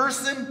the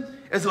person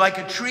is like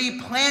a tree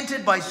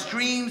planted by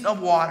streams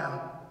of water,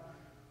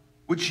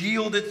 which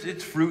yieldeth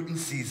its fruit in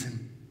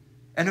season,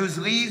 and whose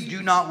leaves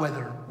do not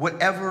wither.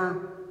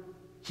 Whatever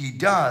he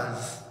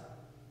does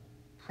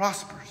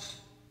prospers.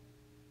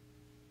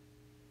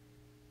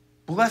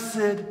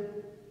 Blessed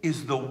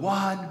is the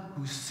one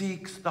who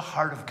seeks the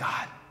heart of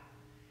God.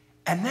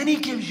 And then he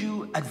gives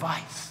you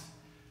advice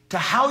to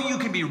how you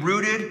can be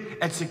rooted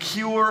and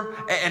secure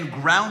and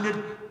grounded,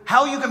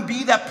 how you can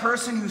be that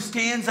person who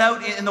stands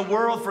out in the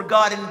world for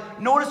God.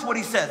 And notice what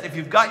he says. If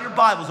you've got your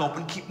Bibles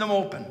open, keep them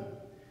open.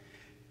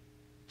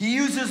 He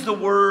uses the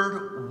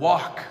word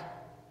walk.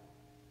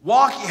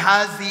 Walk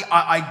has the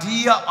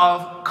idea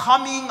of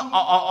coming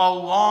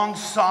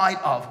alongside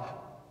of,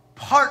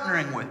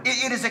 partnering with.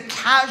 It is a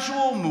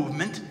casual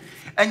movement,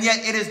 and yet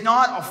it is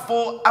not a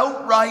full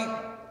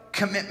outright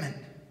commitment.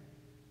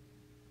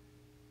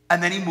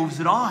 And then he moves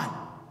it on.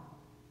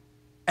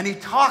 And he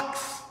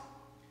talks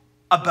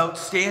about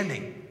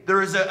standing.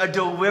 There is a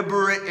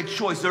deliberate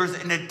choice. There is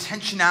an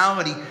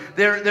intentionality.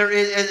 There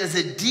is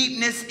a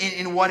deepness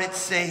in what it's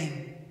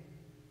saying.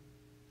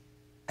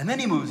 And then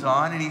he moves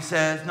on and he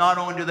says, not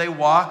only do they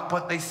walk,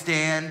 but they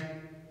stand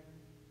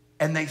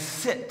and they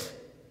sit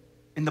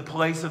in the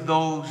place of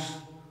those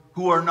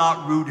who are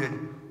not rooted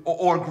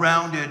or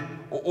grounded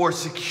or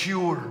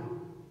secure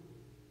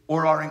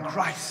or are in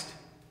Christ.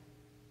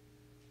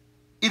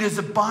 It is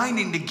a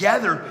binding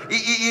together.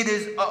 It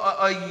is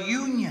a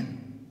union.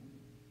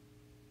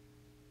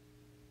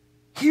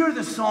 Here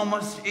the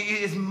psalmist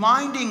is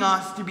minding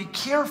us to be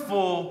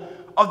careful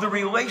of the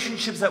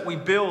relationships that we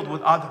build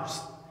with others.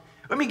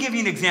 Let me give you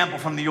an example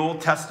from the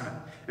Old Testament.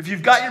 If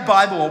you've got your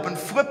Bible open,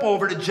 flip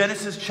over to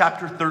Genesis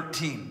chapter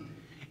 13.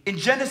 In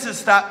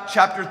Genesis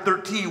chapter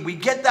 13, we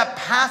get that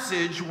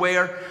passage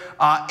where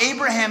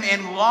Abraham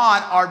and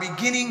Lot are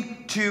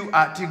beginning to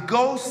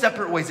go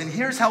separate ways. And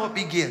here's how it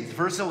begins,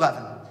 verse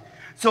 11.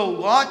 So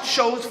Lot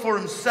chose for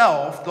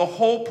himself the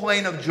whole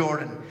plain of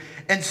Jordan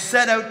and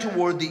set out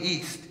toward the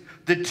east.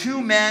 The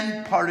two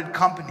men parted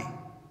company.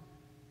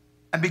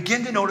 And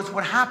begin to notice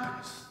what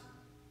happens.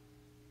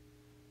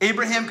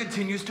 Abraham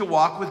continues to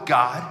walk with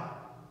God.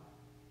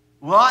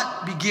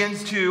 Lot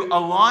begins to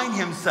align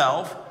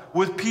himself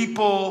with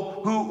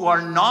people who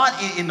are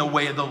not in the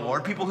way of the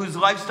Lord, people whose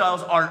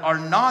lifestyles are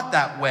not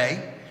that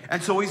way.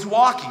 And so he's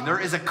walking. There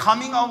is a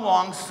coming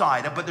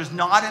alongside it, but there's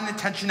not an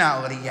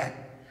intentionality yet.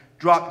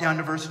 Drop down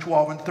to verse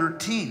 12 and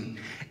 13.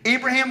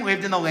 Abraham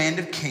lived in the land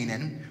of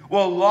Canaan,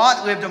 while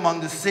Lot lived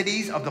among the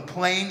cities of the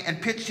plain and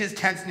pitched his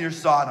tents near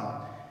Sodom.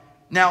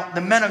 Now,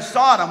 the men of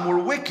Sodom were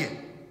wicked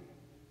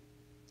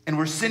and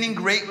were sinning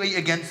greatly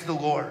against the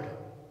Lord.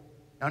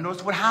 Now,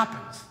 notice what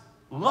happens.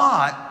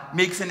 Lot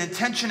makes an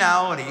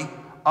intentionality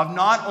of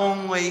not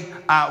only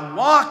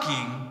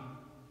walking,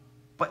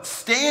 but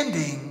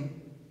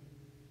standing,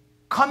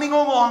 coming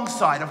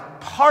alongside, of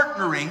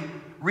partnering,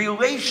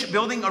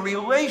 building a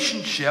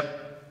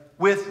relationship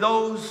with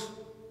those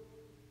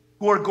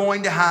who are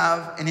going to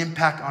have an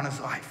impact on his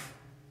life.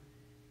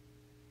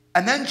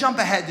 And then jump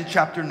ahead to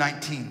chapter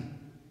 19,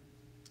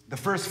 the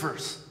first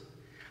verse.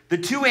 The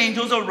two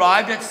angels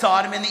arrived at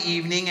Sodom in the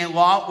evening, and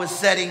Lot was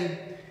sitting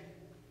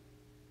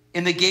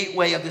in the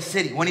gateway of the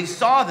city. When he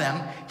saw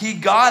them, he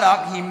got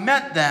up, he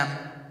met them,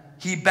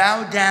 he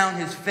bowed down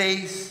his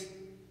face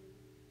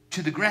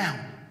to the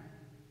ground.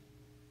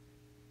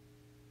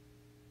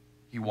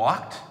 He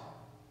walked,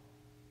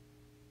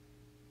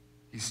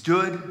 he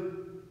stood,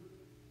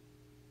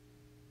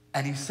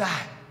 and he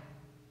sat.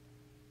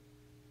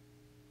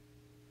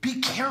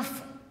 Be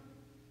careful,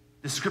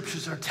 the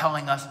scriptures are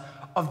telling us,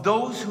 of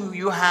those who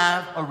you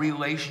have a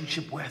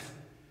relationship with.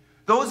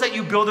 Those that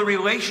you build a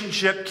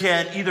relationship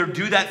can either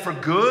do that for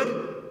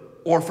good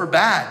or for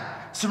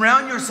bad.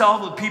 Surround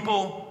yourself with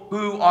people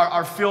who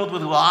are filled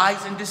with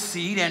lies and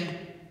deceit, and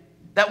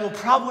that will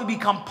probably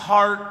become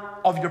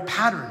part of your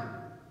pattern.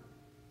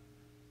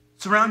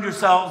 Surround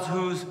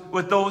yourselves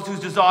with those whose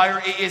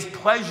desire is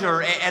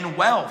pleasure and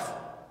wealth,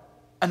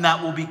 and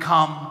that will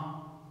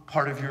become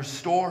part of your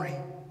story.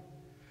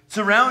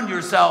 Surround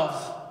yourselves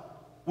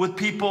with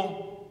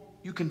people,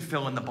 you can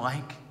fill in the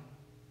blank,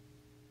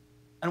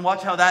 and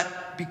watch how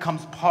that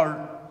becomes part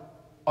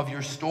of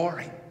your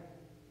story.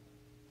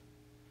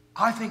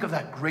 I think of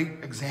that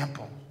great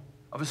example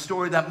of a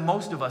story that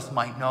most of us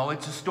might know.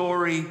 It's a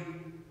story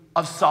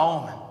of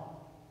Samson.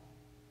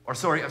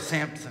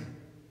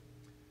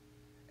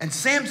 And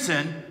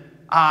Samson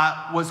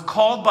was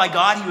called by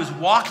God. He was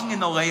walking in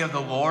the way of the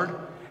Lord,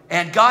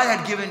 and God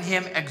had given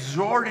him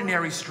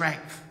extraordinary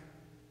strength,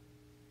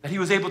 that he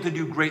was able to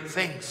do great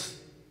things.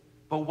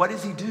 But what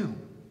does he do?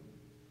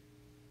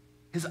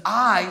 His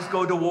eyes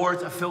go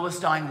towards a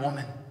Philistine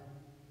woman,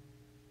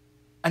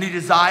 and he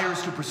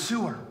desires to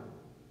pursue her.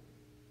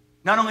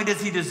 Not only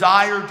does he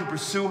desire to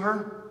pursue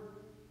her,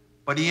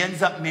 but he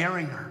ends up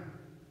marrying her.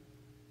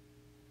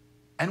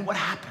 And what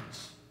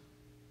happens?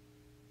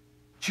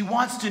 She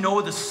wants to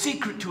know the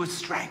secret to his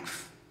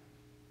strength,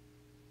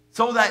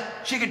 so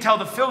that she can tell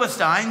the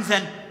Philistines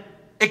and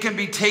it can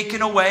be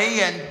taken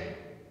away, and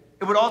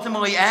it would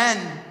ultimately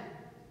end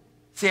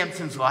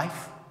Samson's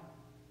life.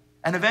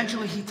 And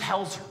eventually he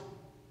tells her,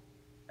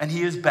 and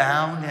he is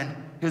bound, and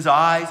his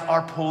eyes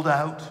are pulled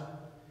out.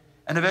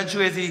 And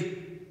eventually, as he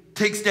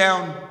takes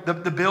down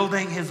the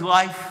building, his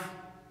life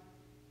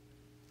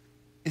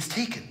is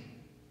taken.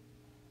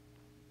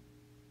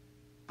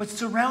 But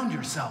surround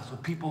yourselves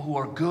with people who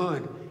are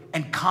good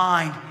and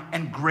kind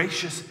and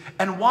gracious,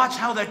 and watch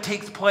how that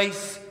takes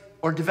place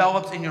or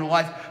develops in your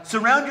life.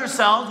 Surround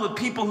yourselves with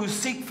people who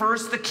seek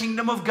first the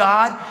kingdom of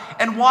God,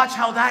 and watch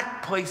how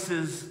that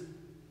places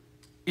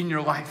in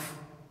your life.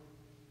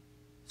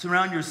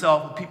 Surround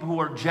yourself with people who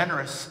are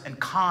generous and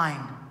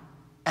kind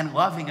and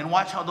loving, and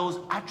watch how those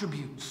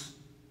attributes.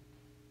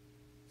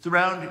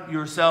 Surround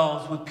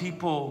yourselves with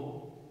people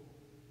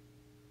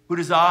who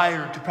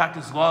desire to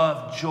practice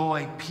love,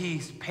 joy,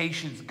 peace,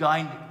 patience,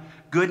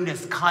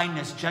 goodness,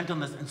 kindness,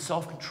 gentleness, and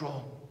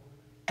self-control.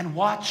 And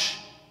watch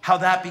how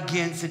that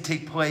begins to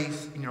take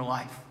place in your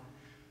life.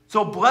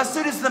 So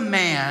blessed is the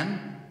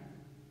man,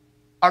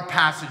 our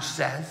passage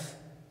says,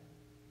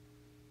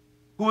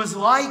 who is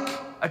like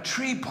a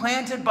tree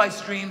planted by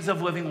streams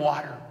of living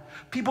water.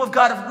 People of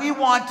God, if we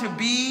want to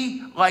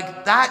be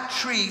like that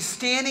tree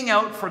standing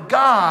out for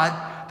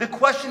God, The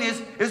question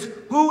is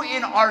who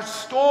in our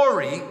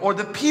story, or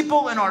the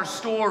people in our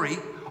story,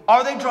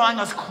 are they drawing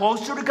us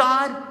closer to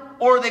God,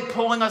 or are they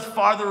pulling us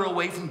farther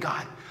away from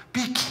God?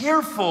 Be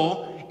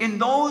careful in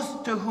those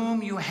to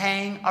whom you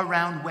hang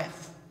around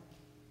with.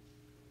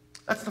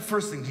 That's the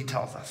first thing he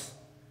tells us.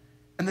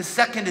 And the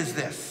second is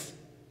this.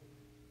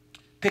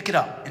 Pick it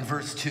up in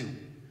verse 2.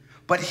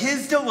 But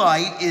his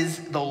delight is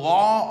the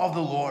law of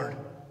the Lord.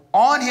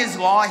 On his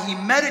law he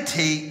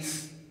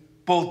meditates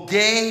both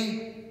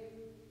day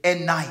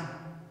and night.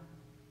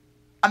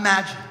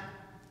 Imagine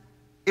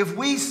if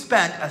we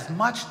spent as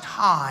much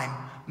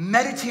time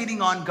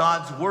meditating on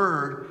God's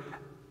word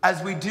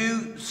as we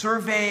do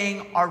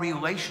surveying our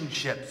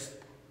relationships,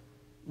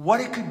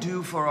 what it could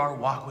do for our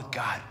walk with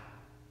God,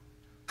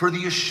 for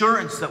the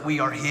assurance that we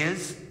are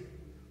his,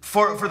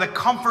 for the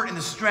comfort and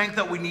the strength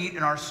that we need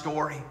in our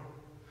story,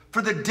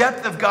 for the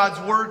depth of God's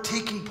word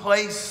taking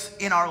place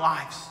in our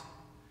lives.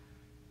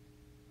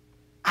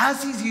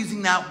 As he's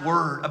using that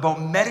word about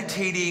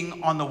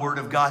meditating on the word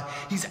of God,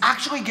 he's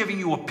actually giving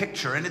you a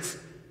picture, and it's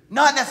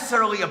not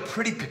necessarily a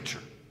pretty picture.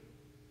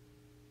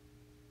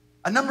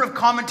 A number of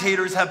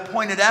commentators have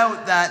pointed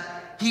out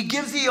that he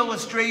gives the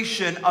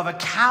illustration of a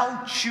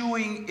cow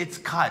chewing its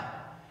cud.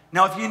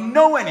 Now, if you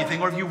know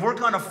anything, or if you've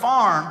worked on a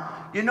farm,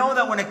 you know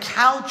that when a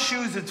cow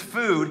chews its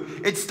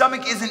food, its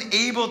stomach isn't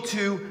able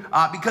to,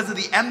 because of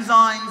the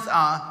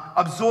enzymes,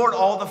 absorb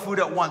all the food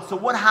at once. So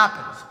what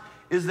happens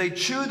is they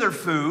chew their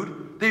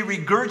food, they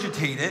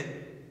regurgitate it,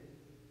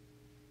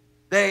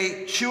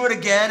 they chew it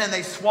again and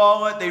they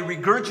swallow it, they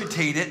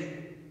regurgitate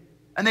it,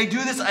 and they do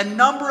this a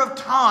number of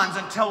times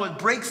until it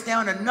breaks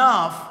down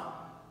enough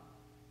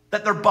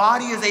that their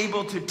body is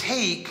able to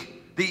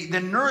take the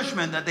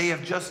nourishment that they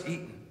have just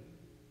eaten.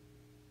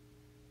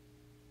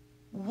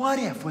 What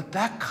if, with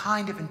that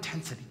kind of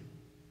intensity,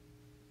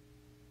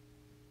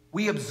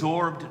 we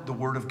absorbed the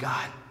Word of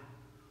God?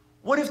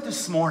 What if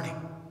this morning,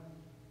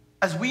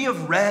 as we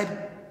have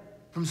read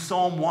from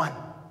Psalm 1,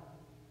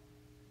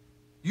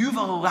 you've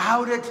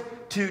allowed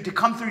it to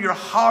come through your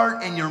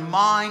heart and your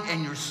mind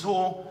and your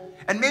soul,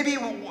 and maybe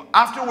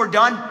after we're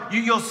done,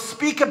 you'll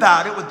speak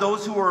about it with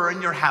those who are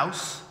in your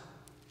house.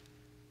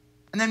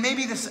 And then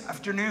maybe this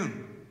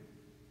afternoon,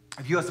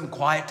 if you have some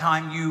quiet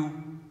time,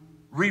 you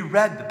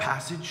reread the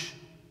passage.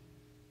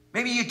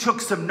 Maybe you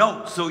took some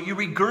notes, so you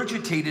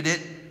regurgitated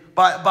it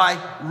by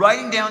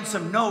writing down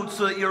some notes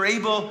so that you're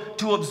able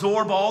to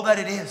absorb all that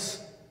it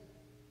is.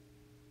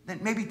 Then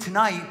maybe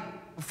tonight,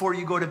 before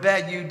you go to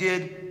bed, you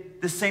did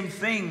the same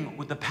thing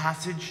with the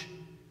passage,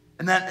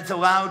 and that it's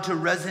allowed to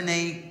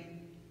resonate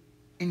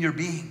in your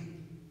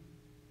being.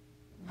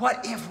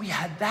 What if we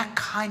had that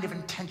kind of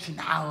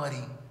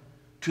intentionality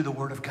to the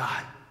Word of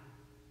God?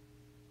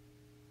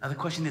 Now the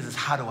question is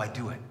how do I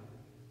do it?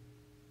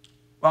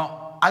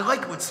 Well, I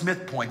like what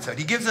Smith points out.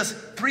 He gives us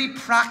 3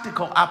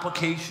 practical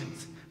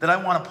applications that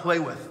I want to play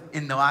with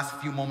in the last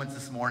few moments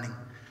this morning.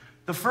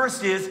 The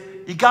first is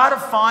you got to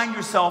find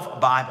yourself a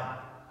Bible,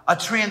 a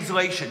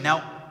translation.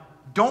 Now,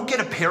 don't get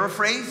a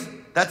paraphrase.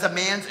 That's a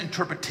man's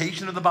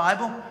interpretation of the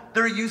Bible.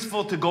 They're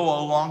useful to go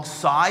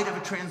alongside of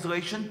a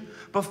translation,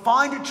 but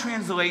find a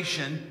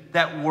translation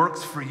that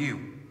works for you.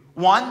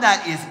 One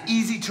that is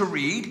easy to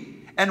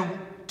read, and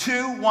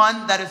 2,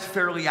 one that is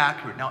fairly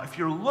accurate. Now, if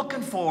you're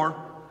looking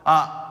for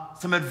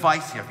some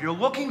advice here, if you're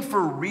looking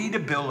for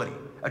readability,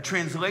 a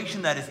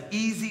translation that is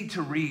easy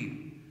to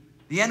read,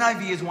 the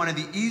NIV is one of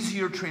the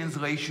easier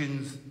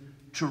translations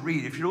to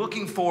read. If you're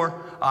looking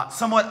for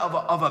somewhat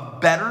of a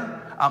better,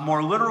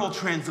 more literal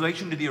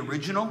translation to the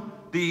original,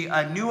 the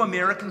New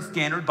American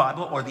Standard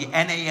Bible, or the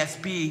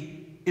NASB,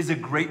 is a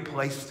great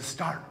place to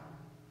start.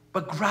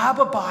 But grab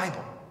a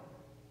Bible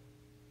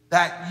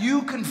that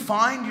you can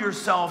find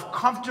yourself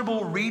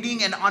comfortable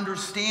reading and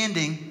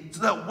understanding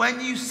so that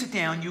when you sit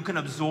down, you can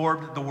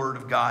absorb the Word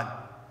of God.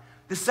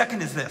 The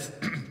second is this.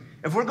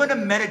 If we're going to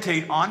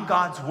meditate on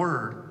God's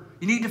Word,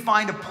 you need to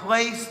find a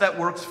place that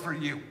works for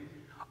you.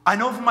 I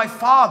know for my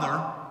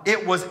father,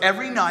 it was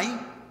every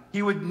night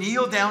he would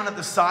kneel down at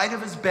the side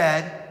of his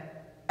bed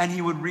and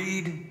he would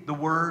read the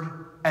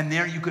Word, and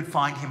there you could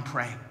find him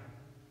praying.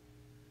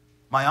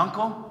 My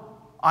uncle,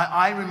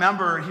 I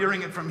remember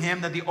hearing it from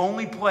him that the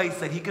only place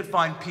that he could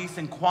find peace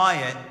and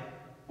quiet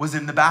was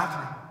in the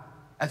bathroom.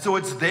 And so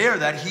it's there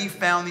that he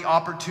found the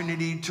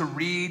opportunity to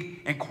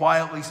read and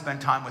quietly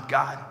spend time with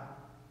God.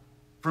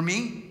 For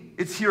me,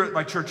 it's here at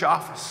my church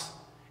office.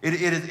 It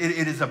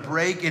is a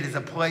break. It is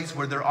a place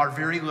where there are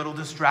very little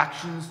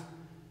distractions,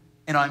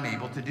 and I'm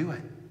able to do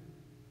it.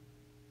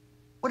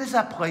 What is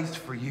that place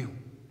for you?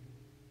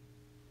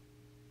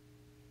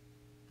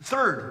 The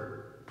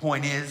third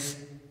point is,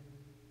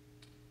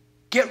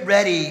 get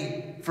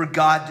ready for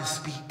God to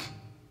speak.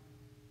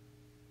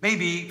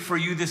 Maybe for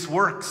you this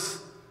works,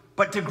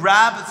 but to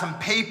grab some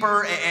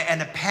paper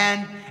and a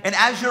pen, and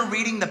as you're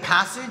reading the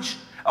passage,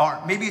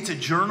 or maybe it's a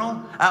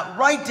journal,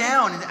 write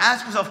down and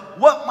ask yourself,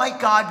 what might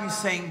God be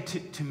saying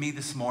to me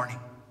this morning?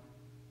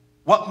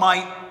 What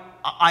might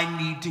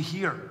I need to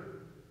hear?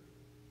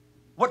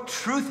 What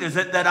truth is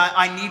it that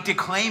I need to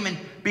claim? And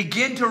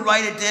begin to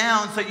write it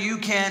down so you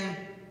can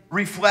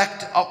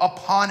reflect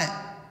upon it.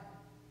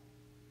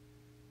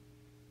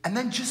 And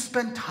then just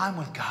spend time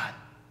with God.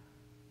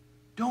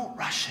 Don't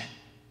rush it.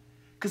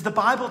 Because the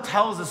Bible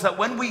tells us that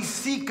when we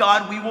seek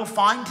God, we will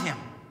find him.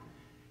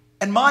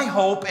 And my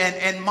hope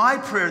and my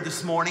prayer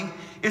this morning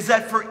is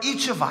that for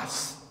each of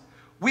us,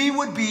 we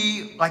would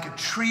be like a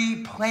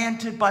tree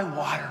planted by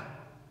water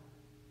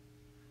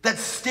that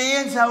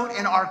stands out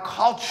in our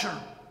culture.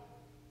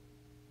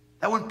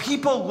 That when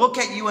people look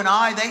at you and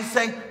I, they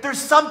say, there's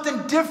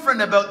something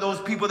different about those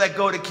people that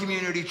go to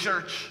community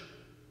church.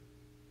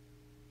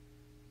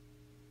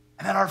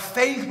 And that our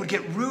faith would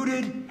get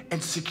rooted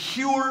and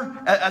secure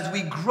as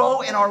we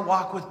grow in our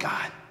walk with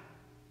God.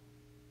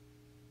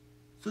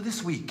 So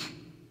this week,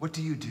 what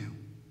do you do?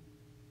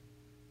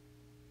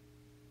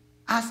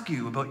 Ask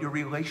you about your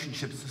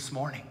relationships this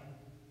morning.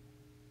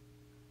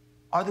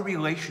 Are the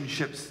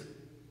relationships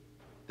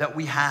that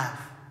we have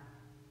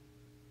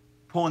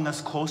pulling us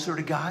closer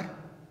to God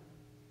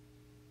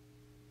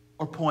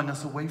or pulling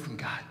us away from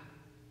God?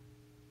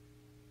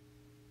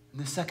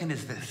 And the second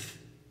is this.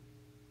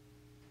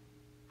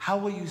 How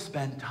will you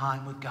spend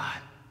time with God?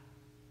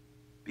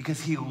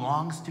 Because he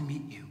longs to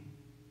meet you.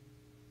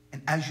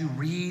 And as you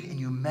read and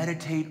you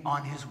meditate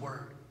on his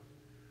word,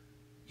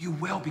 you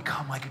will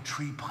become like a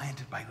tree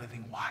planted by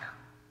living water.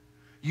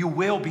 You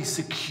will be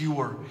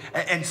secure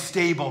and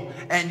stable,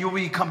 and you'll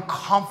become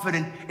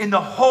confident in the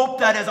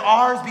hope that is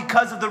ours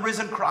because of the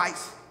risen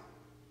Christ.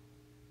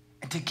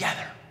 And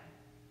together,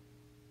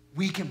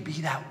 we can be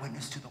that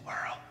witness to the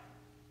world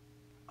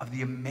of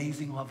the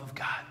amazing love of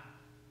God.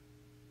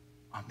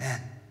 Amen.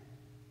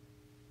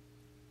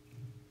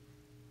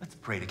 Let's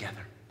pray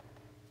together.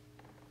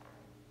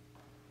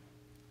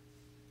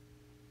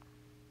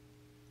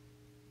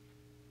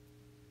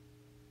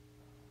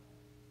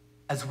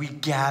 As we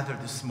gather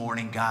this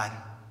morning, God,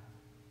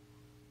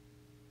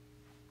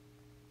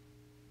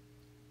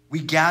 we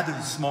gather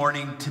this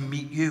morning to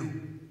meet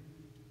you.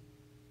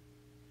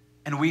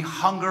 And we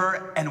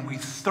hunger and we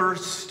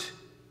thirst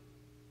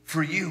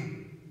for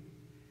you.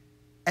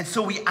 And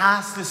so we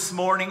ask this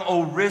morning,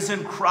 O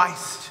risen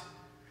Christ,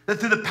 that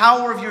through the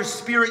power of your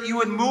Spirit, you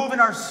would move in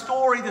our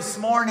story this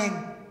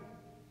morning.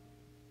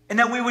 And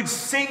that we would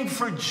sing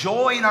for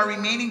joy in our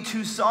remaining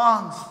two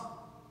songs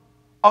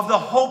of the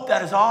hope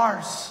that is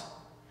ours,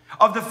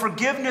 of the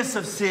forgiveness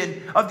of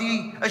sin, of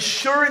the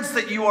assurance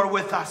that you are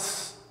with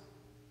us.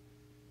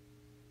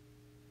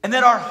 And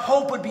that our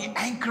hope would be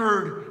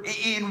anchored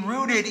and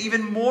rooted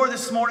even more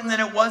this morning than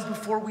it was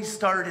before we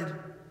started.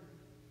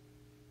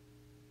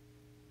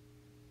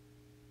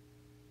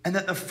 And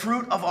that the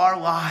fruit of our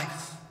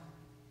lives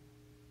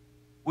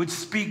would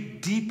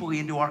speak deeply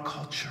into our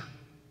culture.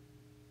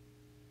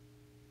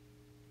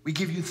 We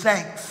give you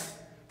thanks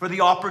for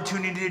the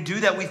opportunity to do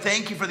that. We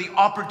thank you for the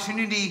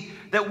opportunity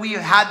that we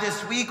had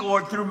this week,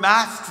 Lord, through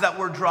masks that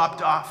were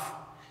dropped off.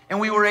 And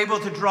we were able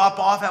to drop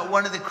off at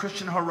one of the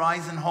Christian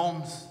Horizon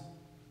homes.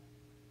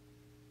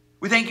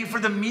 We thank you for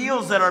the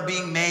meals that are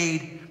being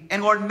made.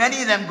 And Lord,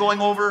 many of them going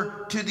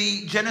over to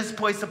the Genesis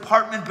Place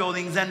apartment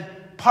buildings and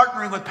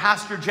partnering with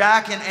Pastor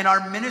Jack and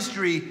our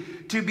ministry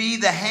to be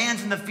the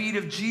hands and the feet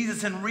of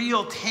Jesus in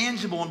real,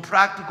 tangible, and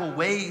practical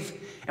ways.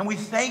 And we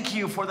thank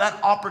you for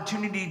that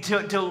opportunity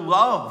to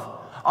love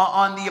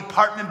on the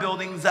apartment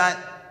buildings that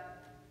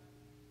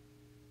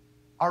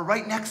are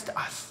right next to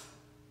us.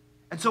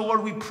 And so,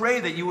 Lord, we pray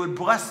that you would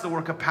bless the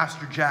work of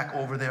Pastor Jack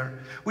over there.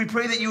 We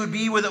pray that you would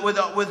be with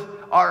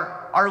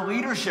our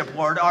leadership,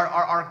 Lord,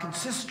 our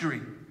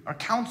consistory, our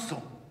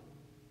council,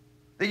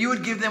 that you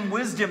would give them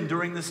wisdom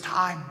during this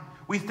time.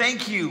 We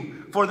thank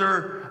you for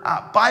their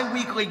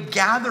bi-monthly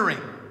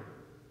gatherings,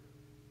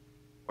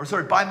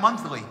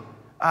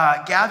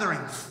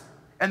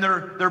 and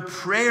their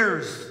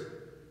prayers,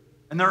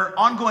 and their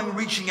ongoing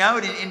reaching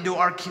out into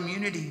our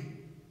community.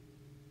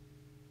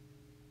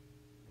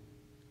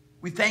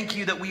 We thank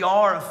you that we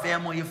are a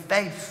family of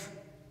faith.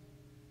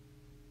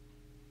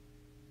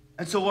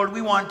 And so, Lord,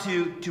 we want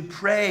to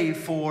pray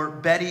for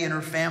Betty and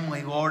her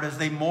family, Lord, as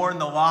they mourn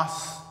the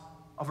loss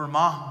of her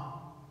mom.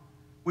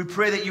 We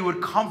pray that you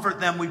would comfort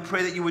them. We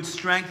pray that you would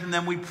strengthen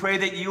them. We pray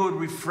that you would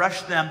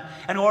refresh them.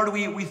 And Lord,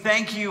 we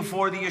thank you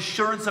for the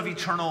assurance of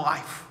eternal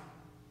life.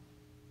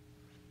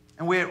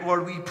 And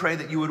Lord, we pray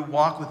that you would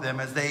walk with them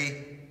as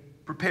they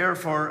prepare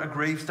for a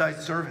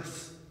graveside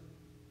service.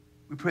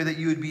 We pray that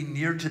you would be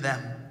near to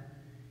them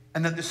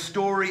and that the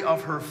story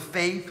of her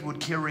faith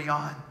would carry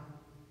on.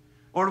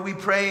 Lord, we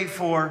pray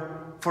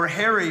for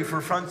Harry,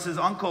 for France's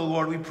uncle,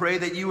 Lord. We pray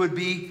that you would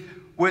be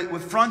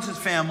with France's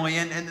family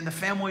and the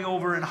family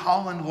over in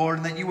Holland, Lord,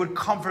 and that you would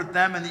comfort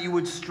them and that you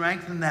would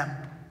strengthen them,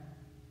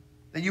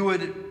 that you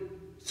would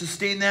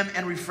sustain them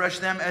and refresh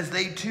them as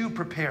they too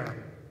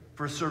prepare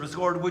for service.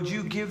 Lord, would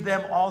you give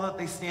them all that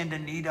they stand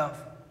in need of?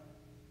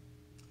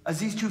 As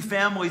these two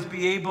families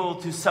be able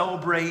to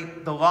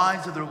celebrate the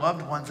lives of their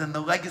loved ones and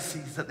the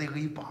legacies that they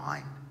leave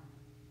behind.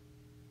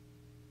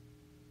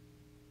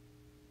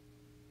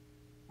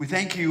 We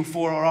thank you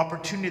for our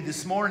opportunity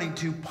this morning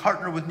to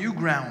partner with New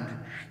Ground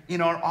in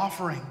our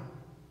offering.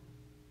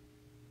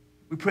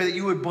 We pray that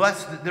you would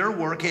bless their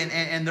work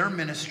and their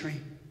ministry.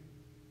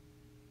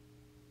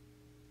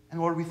 And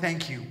Lord, we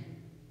thank you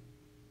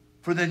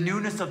for the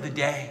newness of the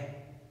day,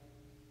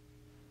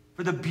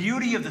 for the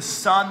beauty of the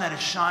sun that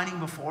is shining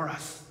before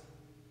us.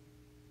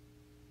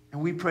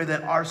 And we pray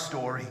that our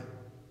story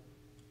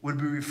would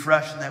be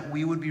refreshed and that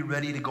we would be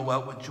ready to go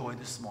out with joy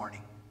this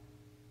morning.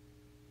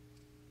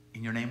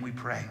 In your name we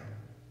pray.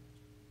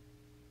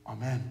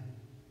 Amen.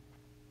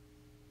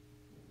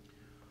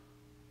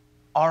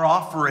 Our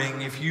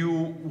offering, if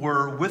you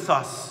were with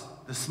us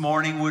this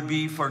morning, would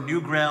be for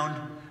New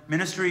Ground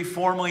Ministry,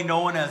 formerly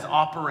known as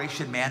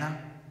Operation Manna.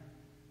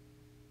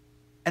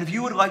 And if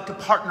you would like to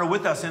partner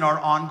with us in our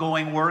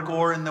ongoing work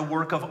or in the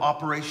work of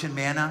Operation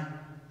Manna,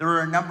 there are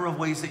a number of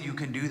ways that you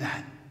can do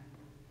that.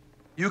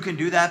 You can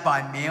do that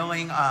by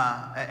mailing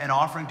an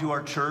offering to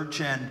our church,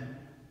 and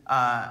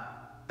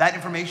that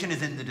information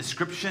is in the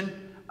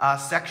description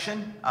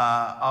section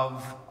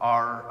of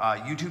our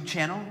YouTube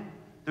channel.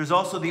 There's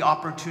also the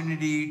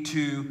opportunity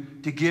to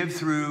give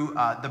through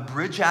the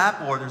Bridge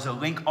app, or there's a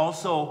link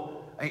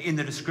also in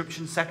the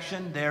description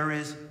section. There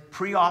is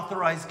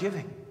pre-authorized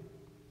giving.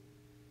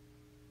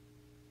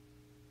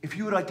 If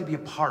you would like to be a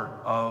part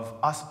of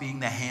us being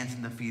the hands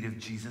and the feet of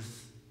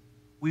Jesus,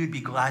 we would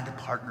be glad to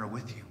partner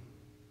with you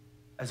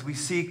as we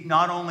seek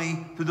not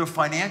only through the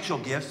financial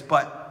gifts,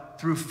 but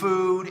through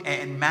food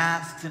and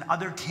masks and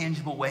other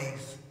tangible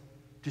ways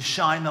to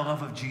shine the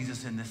love of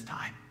Jesus in this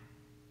time.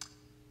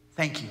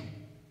 Thank you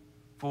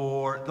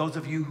for those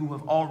of you who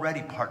have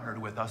already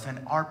partnered with us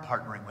and are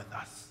partnering with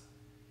us.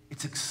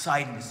 It's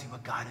exciting to see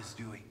what God is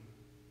doing.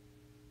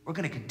 We're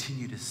going to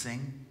continue to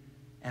sing,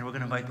 and we're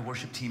going to invite the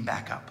worship team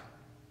back up.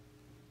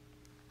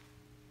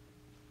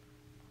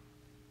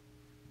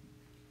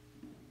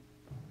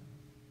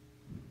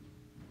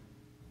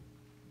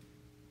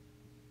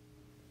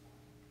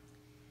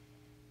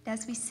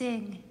 As we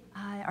sing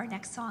our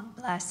next song,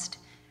 Blessed,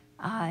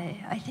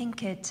 I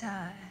think it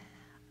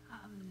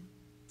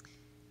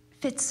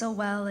fits so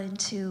well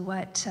into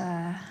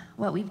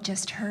what we've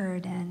just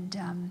heard.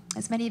 And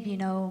as many of you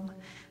know,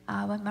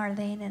 when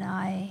Marlene and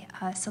I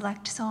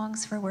select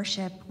songs for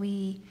worship,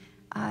 we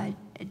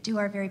do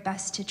our very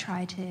best to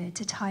try to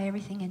tie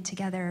everything in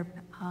together.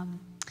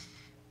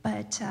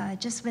 But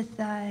just with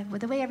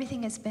the way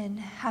everything has been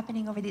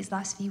happening over these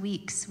last few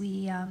weeks,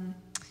 we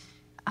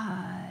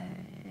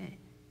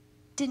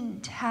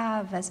didn't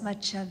have as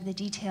much of the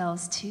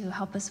details to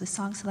help us with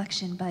song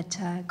selection, but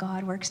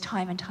God works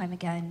time and time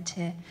again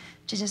to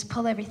just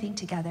pull everything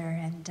together.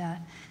 And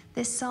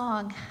this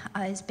song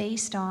is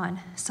based on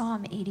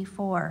Psalm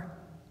 84,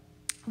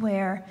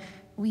 where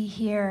we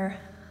hear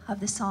of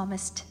the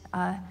psalmist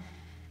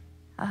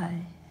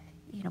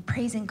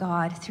praising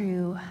God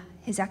through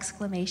his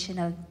exclamation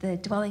of the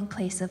dwelling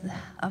place of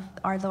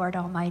our Lord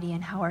Almighty,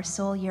 and how our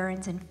soul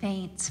yearns and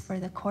faints for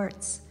the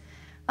courts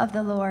of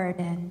the Lord.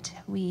 And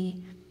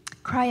we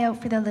cry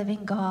out for the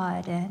living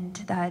God, and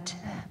that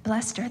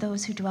blessed are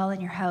those who dwell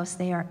in your house,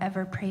 they are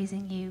ever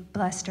praising you.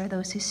 Blessed are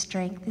those whose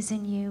strength is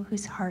in you,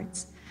 whose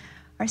hearts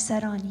are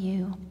set on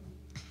you.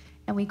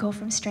 And we go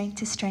from strength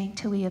to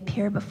strength till we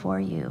appear before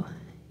you,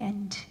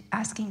 and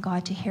asking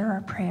God to hear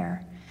our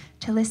prayer,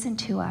 to listen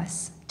to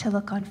us, to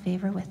look on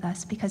favor with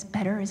us, because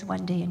better is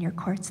one day in your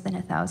courts than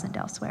 1,000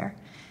 elsewhere.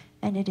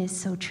 And it is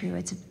so true.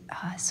 It's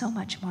so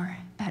much more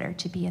better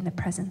to be in the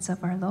presence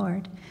of our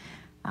Lord.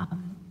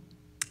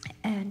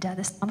 And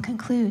the psalm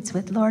concludes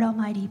with, Lord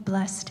Almighty,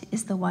 blessed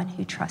is the one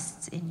who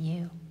trusts in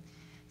you.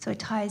 So it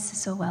ties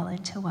so well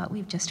into what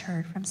we've just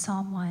heard from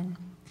Psalm 1.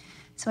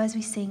 So as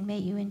we sing, may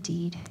you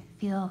indeed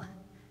feel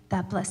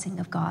that blessing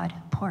of God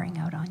pouring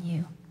out on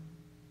you.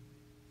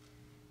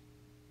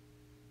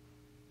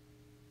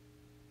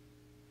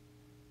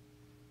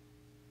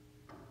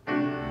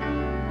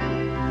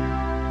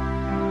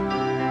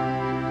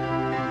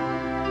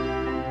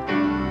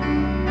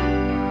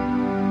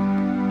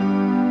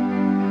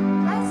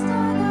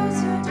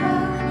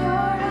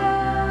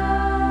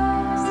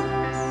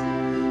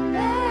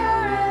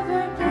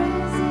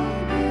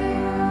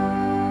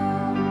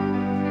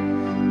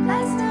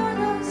 Blessed are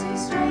those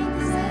whose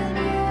strength is in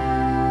you,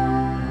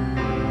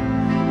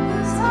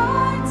 whose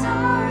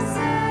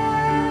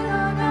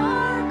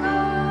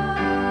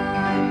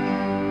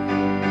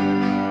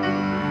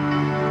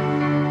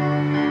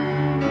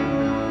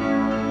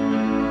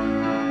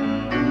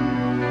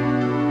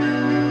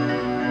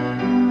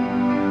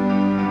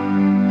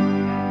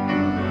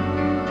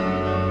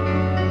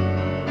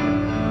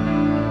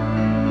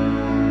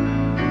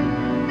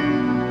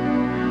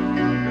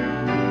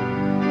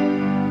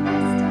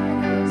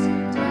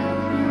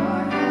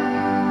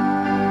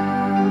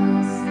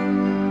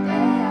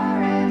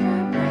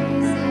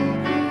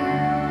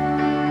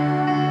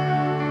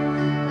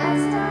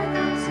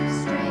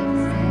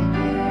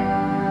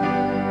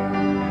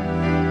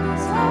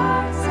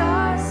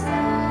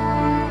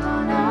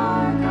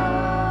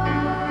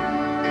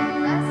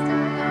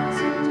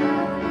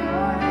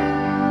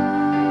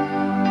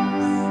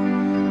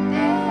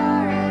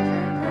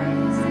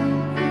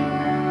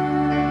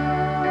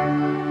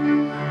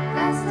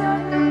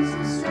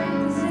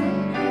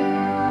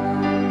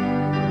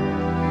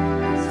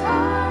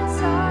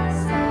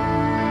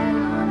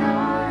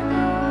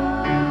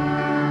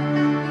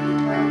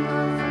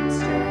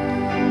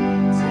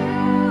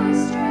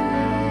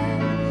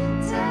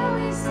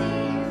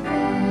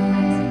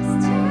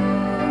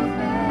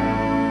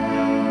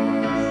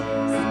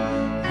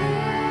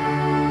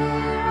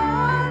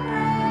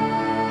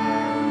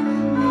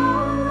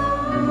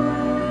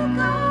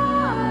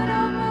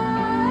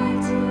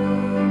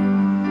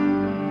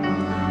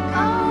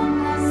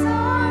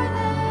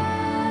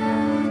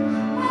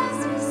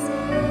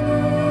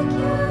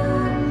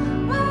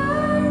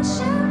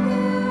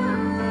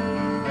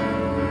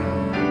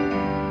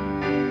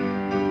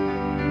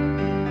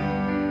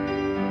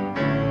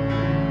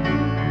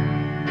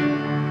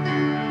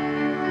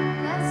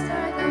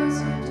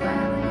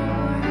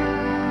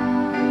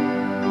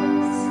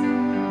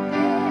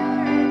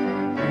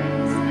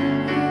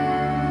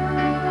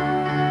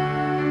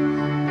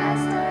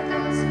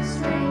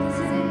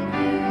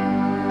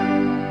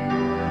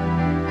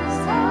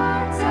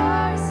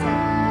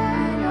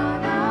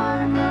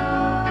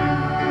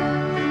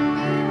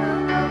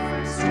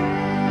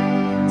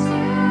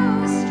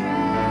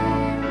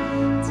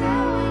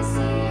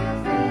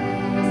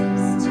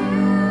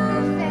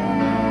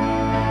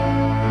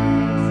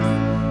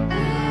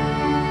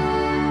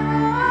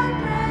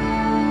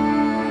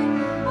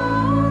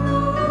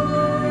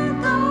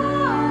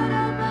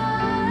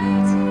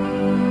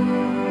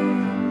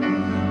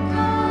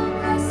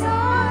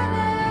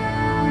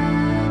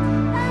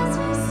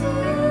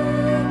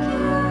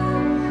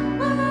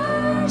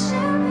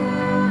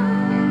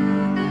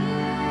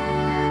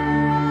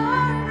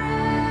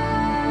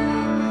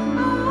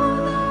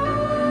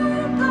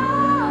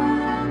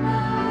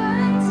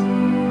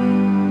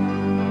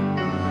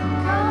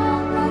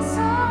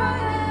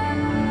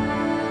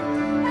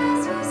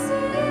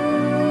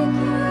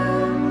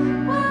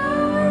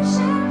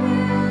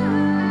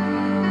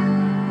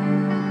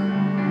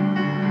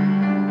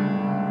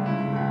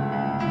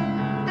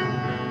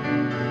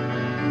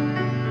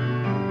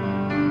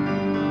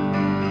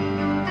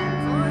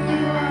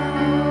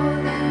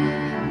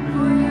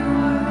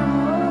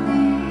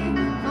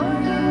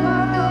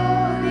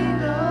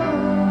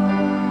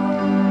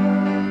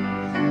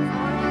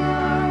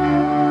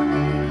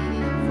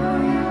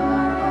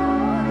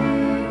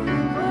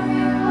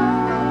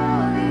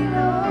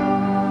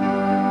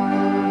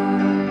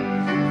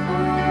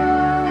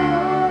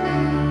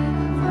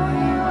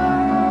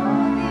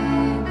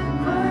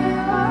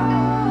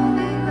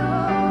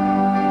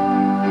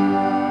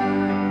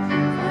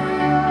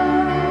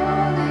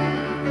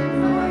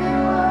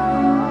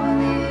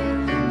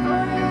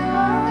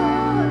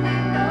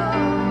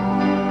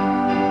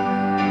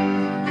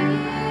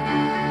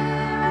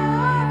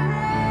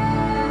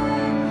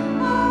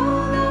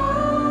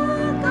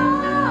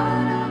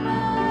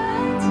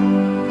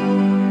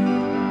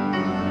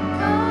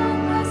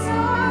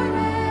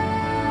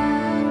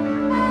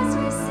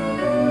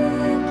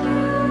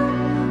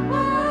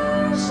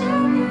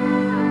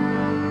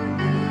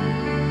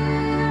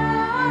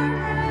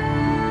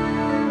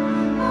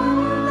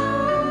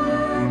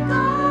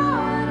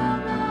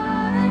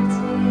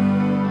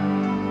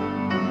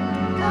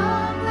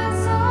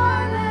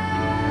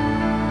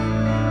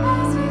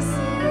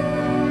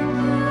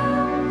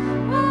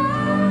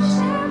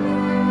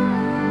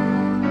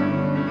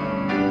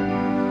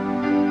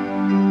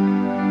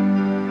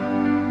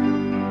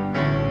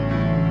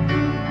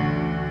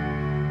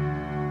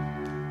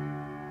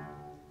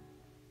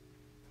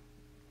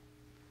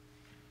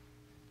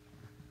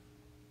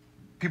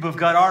People of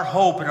God, our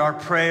hope and our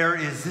prayer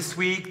is this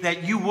week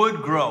that you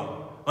would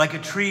grow like a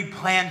tree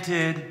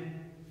planted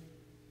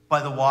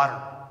by the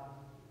water.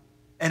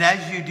 And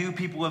as you do,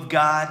 people of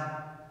God,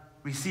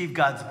 receive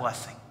God's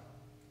blessing.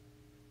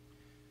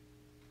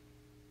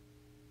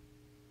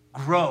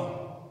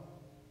 Grow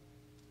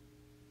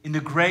in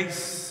the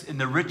grace, in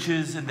the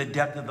riches, in the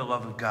depth of the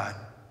love of God.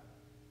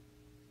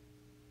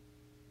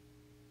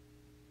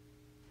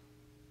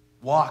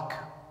 Walk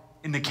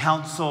in the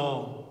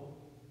counsel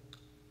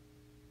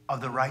of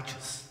the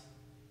righteous.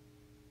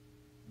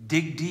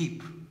 Dig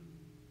deep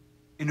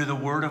into the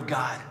Word of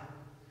God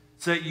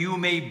so that you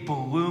may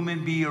bloom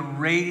and be a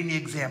radiant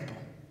example.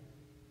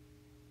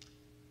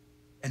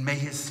 And may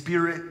His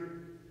Spirit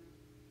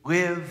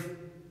live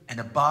and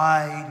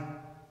abide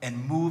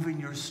and move in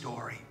your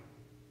story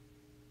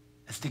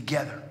as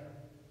together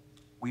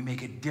we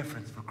make a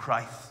difference for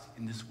Christ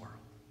in this world.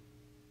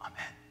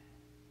 Amen.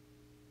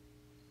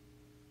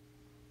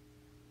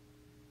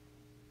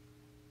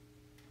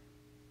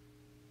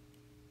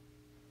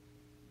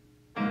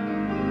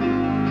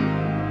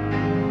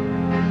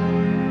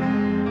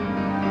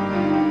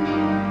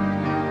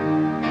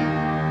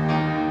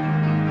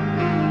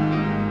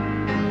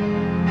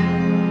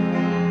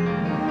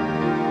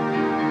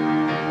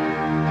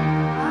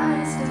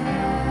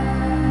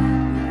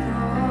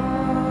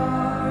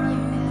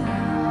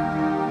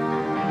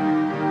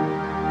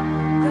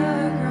 The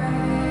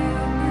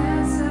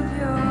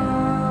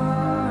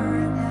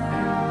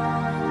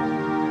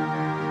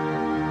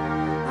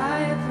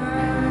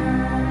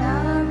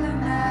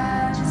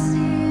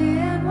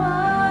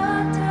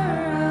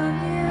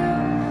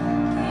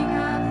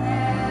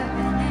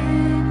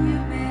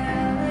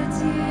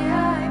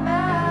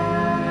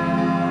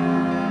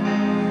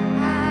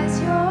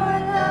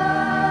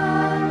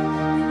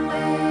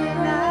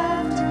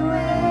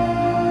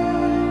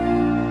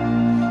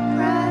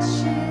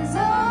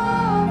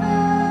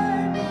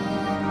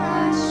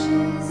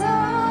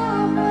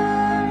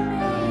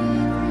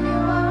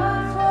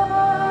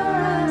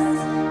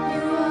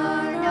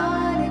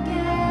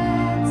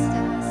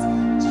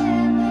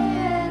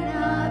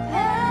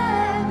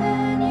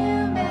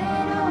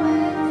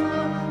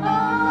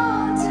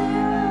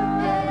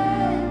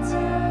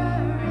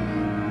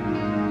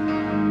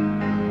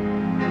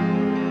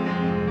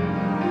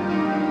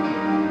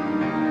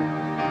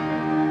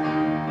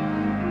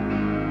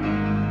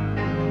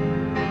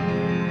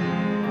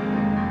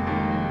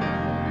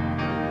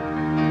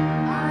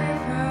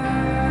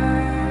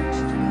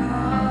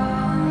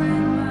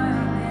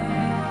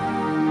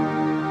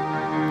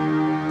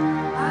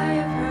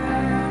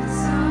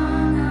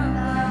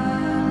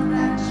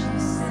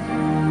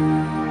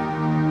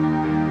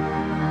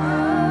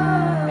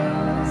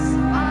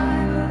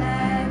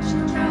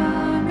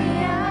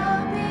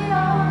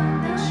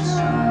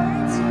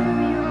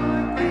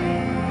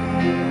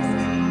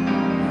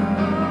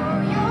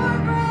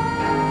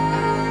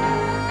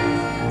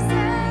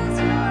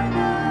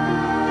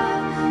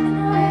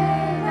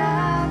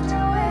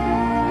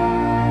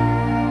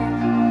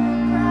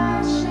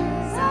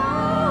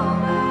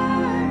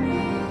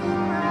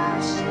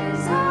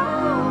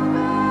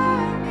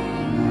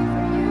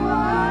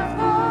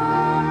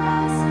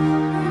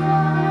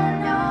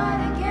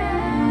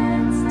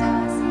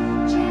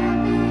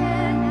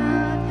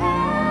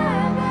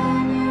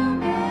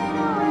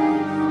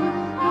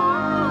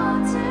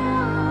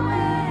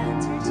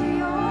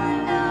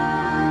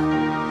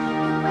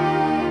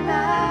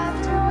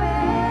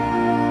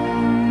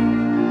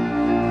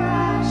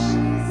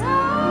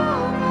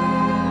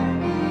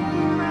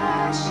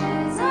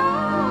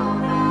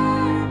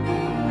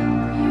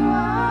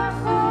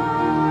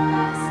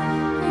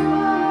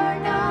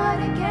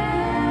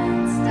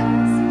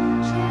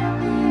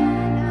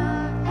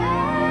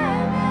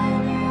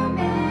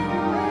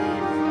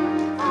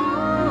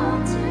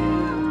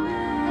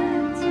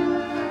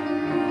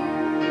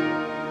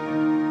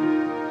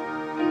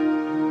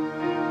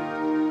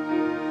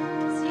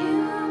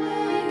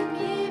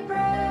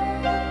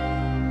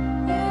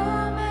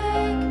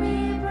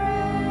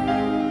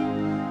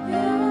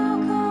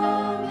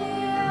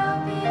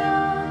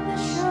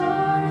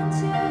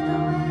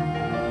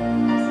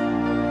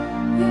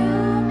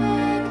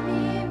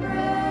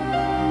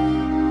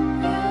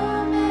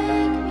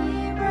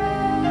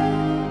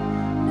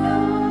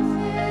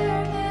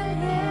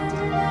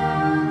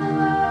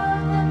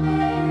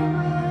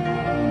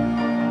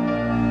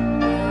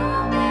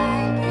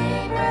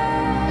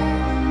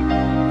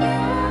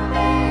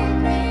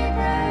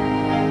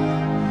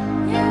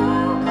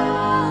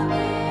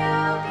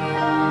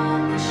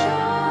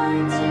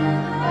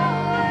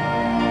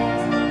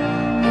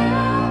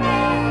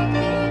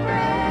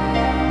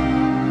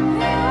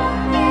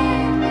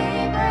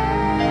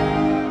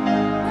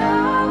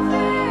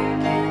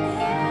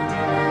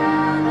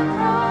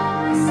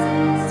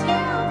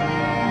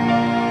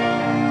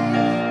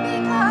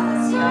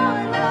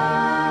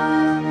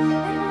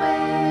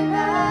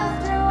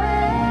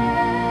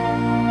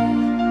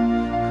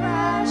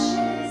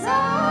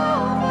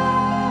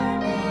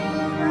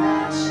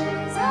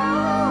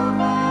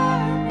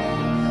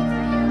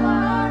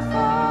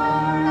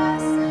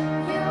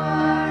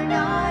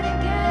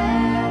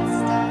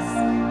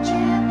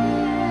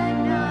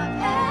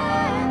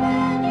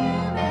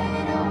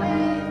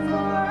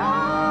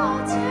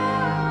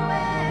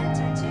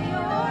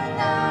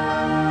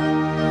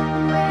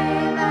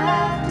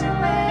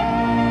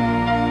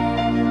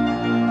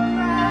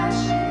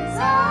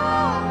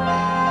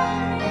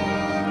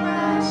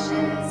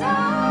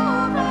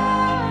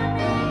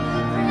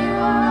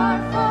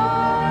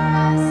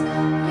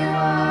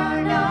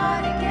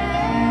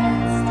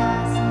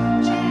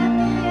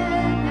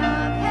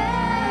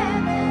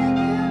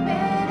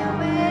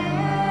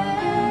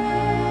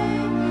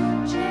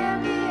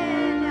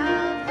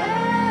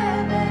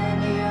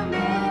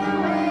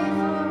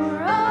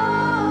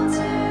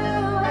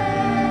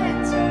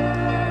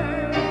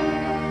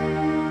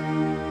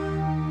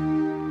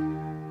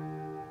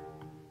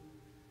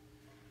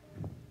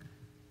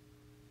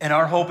And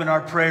our hope and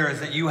our prayer is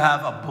that you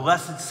have a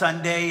blessed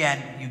Sunday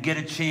and you get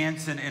a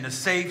chance in a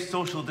safe,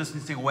 social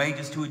distancing way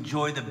just to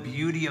enjoy the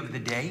beauty of the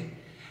day.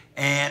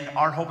 And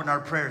our hope and our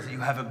prayer is that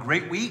you have a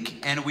great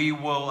week, and we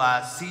will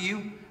see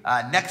you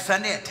next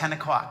Sunday at 10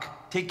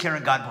 o'clock. Take care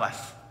and God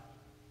bless.